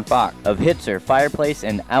Kevin Fox of Hitzer Fireplace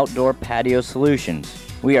and Outdoor Patio Solutions.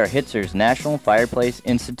 We are Hitzer's National Fireplace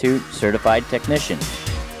Institute certified technicians.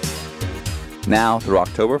 Now through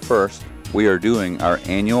October 1st, we are doing our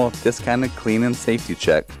annual discounted clean and safety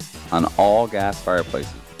check on all gas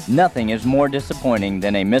fireplaces. Nothing is more disappointing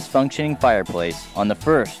than a misfunctioning fireplace on the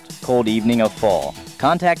first cold evening of fall.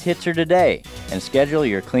 Contact Hitzer today and schedule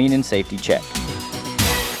your clean and safety check.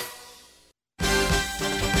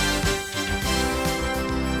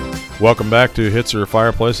 Welcome back to Hitzer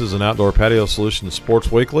Fireplaces and Outdoor Patio Solutions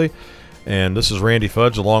Sports Weekly. And this is Randy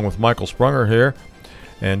Fudge along with Michael Sprunger here.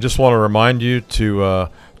 And just want to remind you to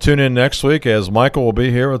tune in next week as Michael will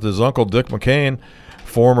be here with his uncle Dick McCain,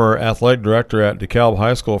 former athletic director at DeKalb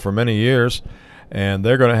High School for many years. And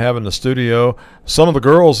they're going to have in the studio some of the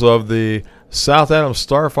girls of the South Adams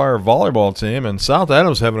Starfire volleyball team. And South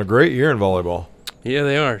Adams having a great year in volleyball. Yeah,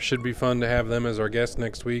 they are. Should be fun to have them as our guests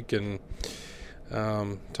next week and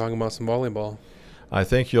talking about some volleyball. I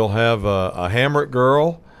think you'll have a Hamrick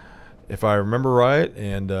girl, if I remember right,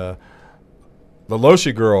 and the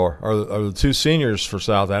Loshi girl are the two seniors for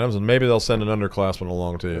South Adams, and maybe they'll send an underclassman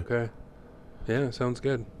along too. Okay. Yeah, sounds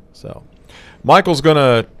good. So, Michael's going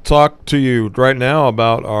to talk to you right now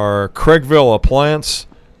about our Craigville Appliance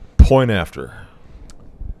Point After.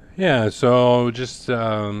 Yeah, so just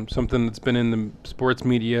something that's been in the sports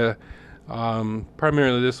media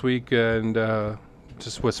primarily this week, and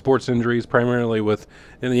just with sports injuries, primarily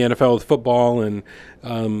in the NFL with football, and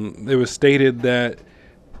it was stated that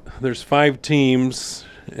there's 5 teams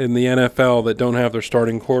in the NFL that don't have their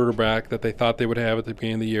starting quarterback that they thought they would have at the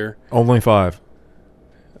beginning of the year. Only 5.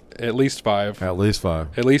 At least 5. At least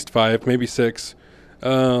 5. At least 5, maybe 6.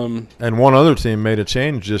 And one other team made a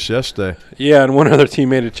change just yesterday. Yeah, and one other team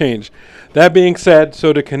made a change. That being said,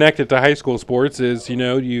 so to connect it to high school sports is,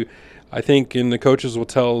 I think, and the coaches will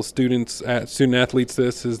tell student athletes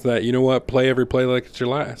this, is that, you know what, play every play like it's your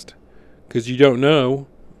last. Because you don't know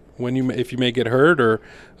if you may get hurt or,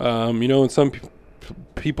 and some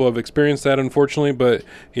people have experienced that, unfortunately. But,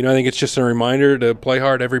 I think it's just a reminder to play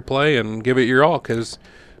hard every play and give it your all, because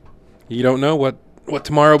you don't know what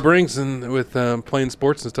tomorrow brings and with playing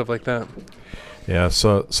sports and stuff like that. Yeah,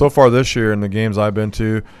 so far this year in the games I've been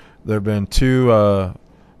to, there have been two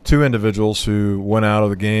individuals who went out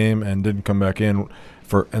of the game and didn't come back in,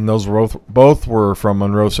 and those were both were from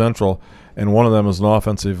Monroe Central, and one of them is an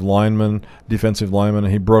defensive lineman,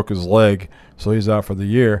 and he broke his leg, so he's out for the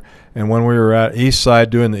year. And when we were at Eastside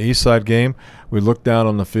doing the Eastside game, we looked down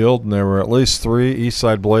on the field, and there were at least 3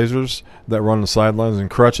 Eastside Blazers that run the sidelines in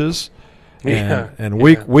crutches. And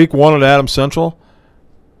week 1 at Adams Central,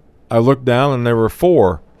 I looked down, and there were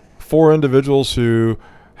four individuals who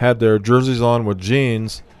had their jerseys on with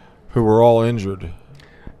jeans who were all injured.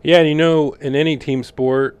 Yeah, and in any team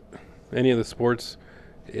sport, any of the sports,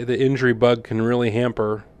 the injury bug can really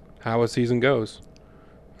hamper how a season goes.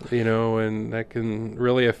 And that can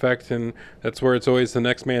really affect, and that's where it's always the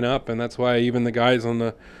next man up, and that's why even the guys on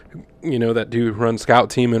the, that do run scout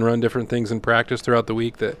team and run different things in practice throughout the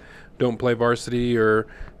week that don't play varsity, or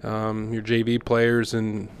your JV players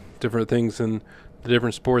and different things in the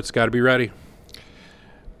different sports got to be ready.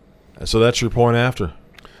 So that's your point after.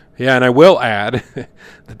 Yeah, and I will add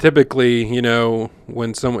that typically,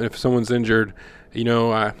 if someone's injured,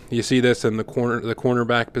 you see this in the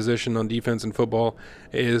cornerback position on defense in football,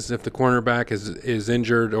 is if the cornerback is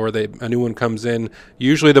injured or a new one comes in,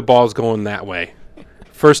 usually the ball's going that way.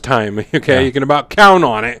 First time, okay? Yeah. You can about count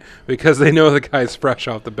on it because they know the guy's fresh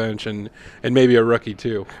off the bench and maybe a rookie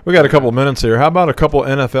too. We got a couple of minutes here. How about a couple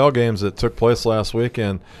NFL games that took place last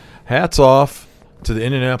weekend? Hats off to the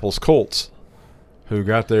Indianapolis Colts, who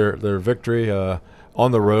got their victory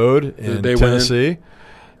on the road in Tennessee.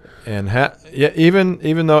 And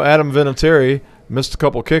even though Adam Vinatieri missed a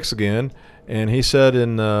couple kicks again, and he said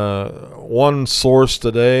in one source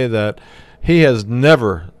today that he has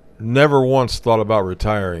never once thought about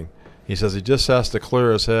retiring. He says he just has to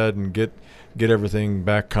clear his head and get everything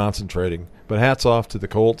back concentrating. But hats off to the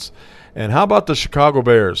Colts. And how about the Chicago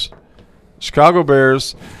Bears? Chicago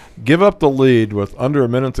Bears give up the lead with under a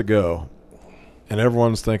minute to go. And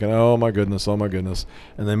everyone's thinking, oh, my goodness.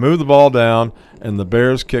 And they move the ball down, and the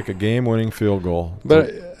Bears kick a game-winning field goal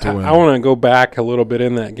to win. I want to go back a little bit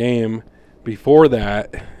in that game before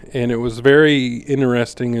that, and it was very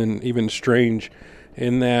interesting and even strange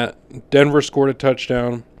in that Denver scored a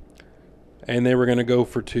touchdown, and they were going to go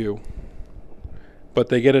for 2. But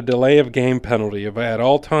they get a delay of game penalty at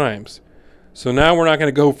all times. So now we're not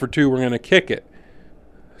going to go for 2, we're going to kick it.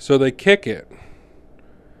 So they kick it.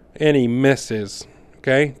 And he misses,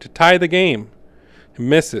 okay, to tie the game. He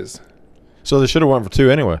misses. So they should have went for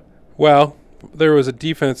 2 anyway. Well, there was a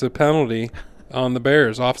defensive penalty on the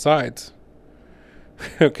Bears, offsides.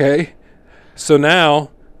 Okay? So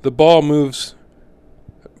now the ball moves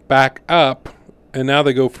back up, and now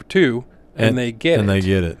they go for 2, and they get it. And they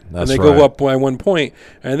get it. That's right. And they go up by 1 point.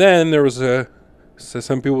 And then there was a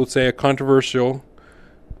some people would say a controversial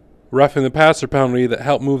roughing the passer penalty that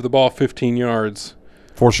helped move the ball 15 yards.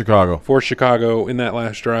 For Chicago in that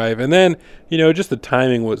last drive. And then, just the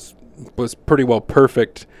timing was pretty well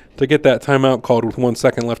perfect. To get that timeout called with 1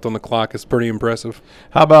 second left on the clock is pretty impressive.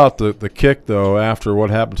 How about the kick, though, after what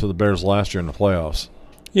happened to the Bears last year in the playoffs?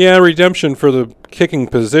 Yeah, redemption for the kicking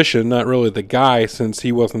position, not really the guy since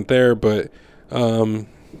he wasn't there. But, I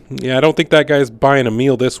don't think that guy's buying a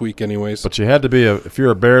meal this week anyways. But you had to be, if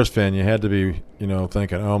you're a Bears fan, you had to be,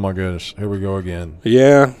 thinking, oh, my goodness, here we go again.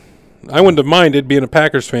 Yeah. I wouldn't have minded being a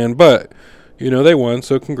Packers fan, but, they won,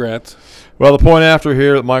 so congrats. Well, the point after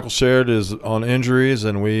here that Michael shared is on injuries,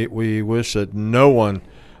 and we wish that no one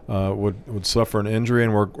would suffer an injury,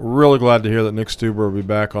 and we're really glad to hear that Nick Stuber will be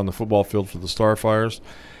back on the football field for the Starfires.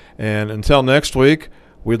 And until next week,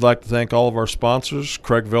 we'd like to thank all of our sponsors,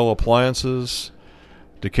 Craigville Appliances,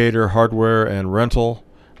 Decatur Hardware and Rental,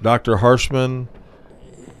 Dr. Harshman,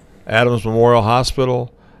 Adams Memorial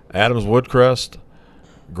Hospital, Adams Woodcrest,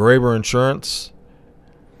 Graber Insurance,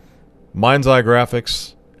 Mind's Eye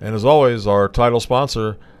Graphics, and as always, our title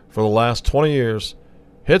sponsor for the last 20 years,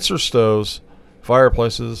 Hitzer Stoves,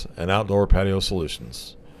 Fireplaces, and Outdoor Patio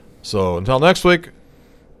Solutions. So until next week,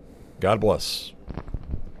 God bless.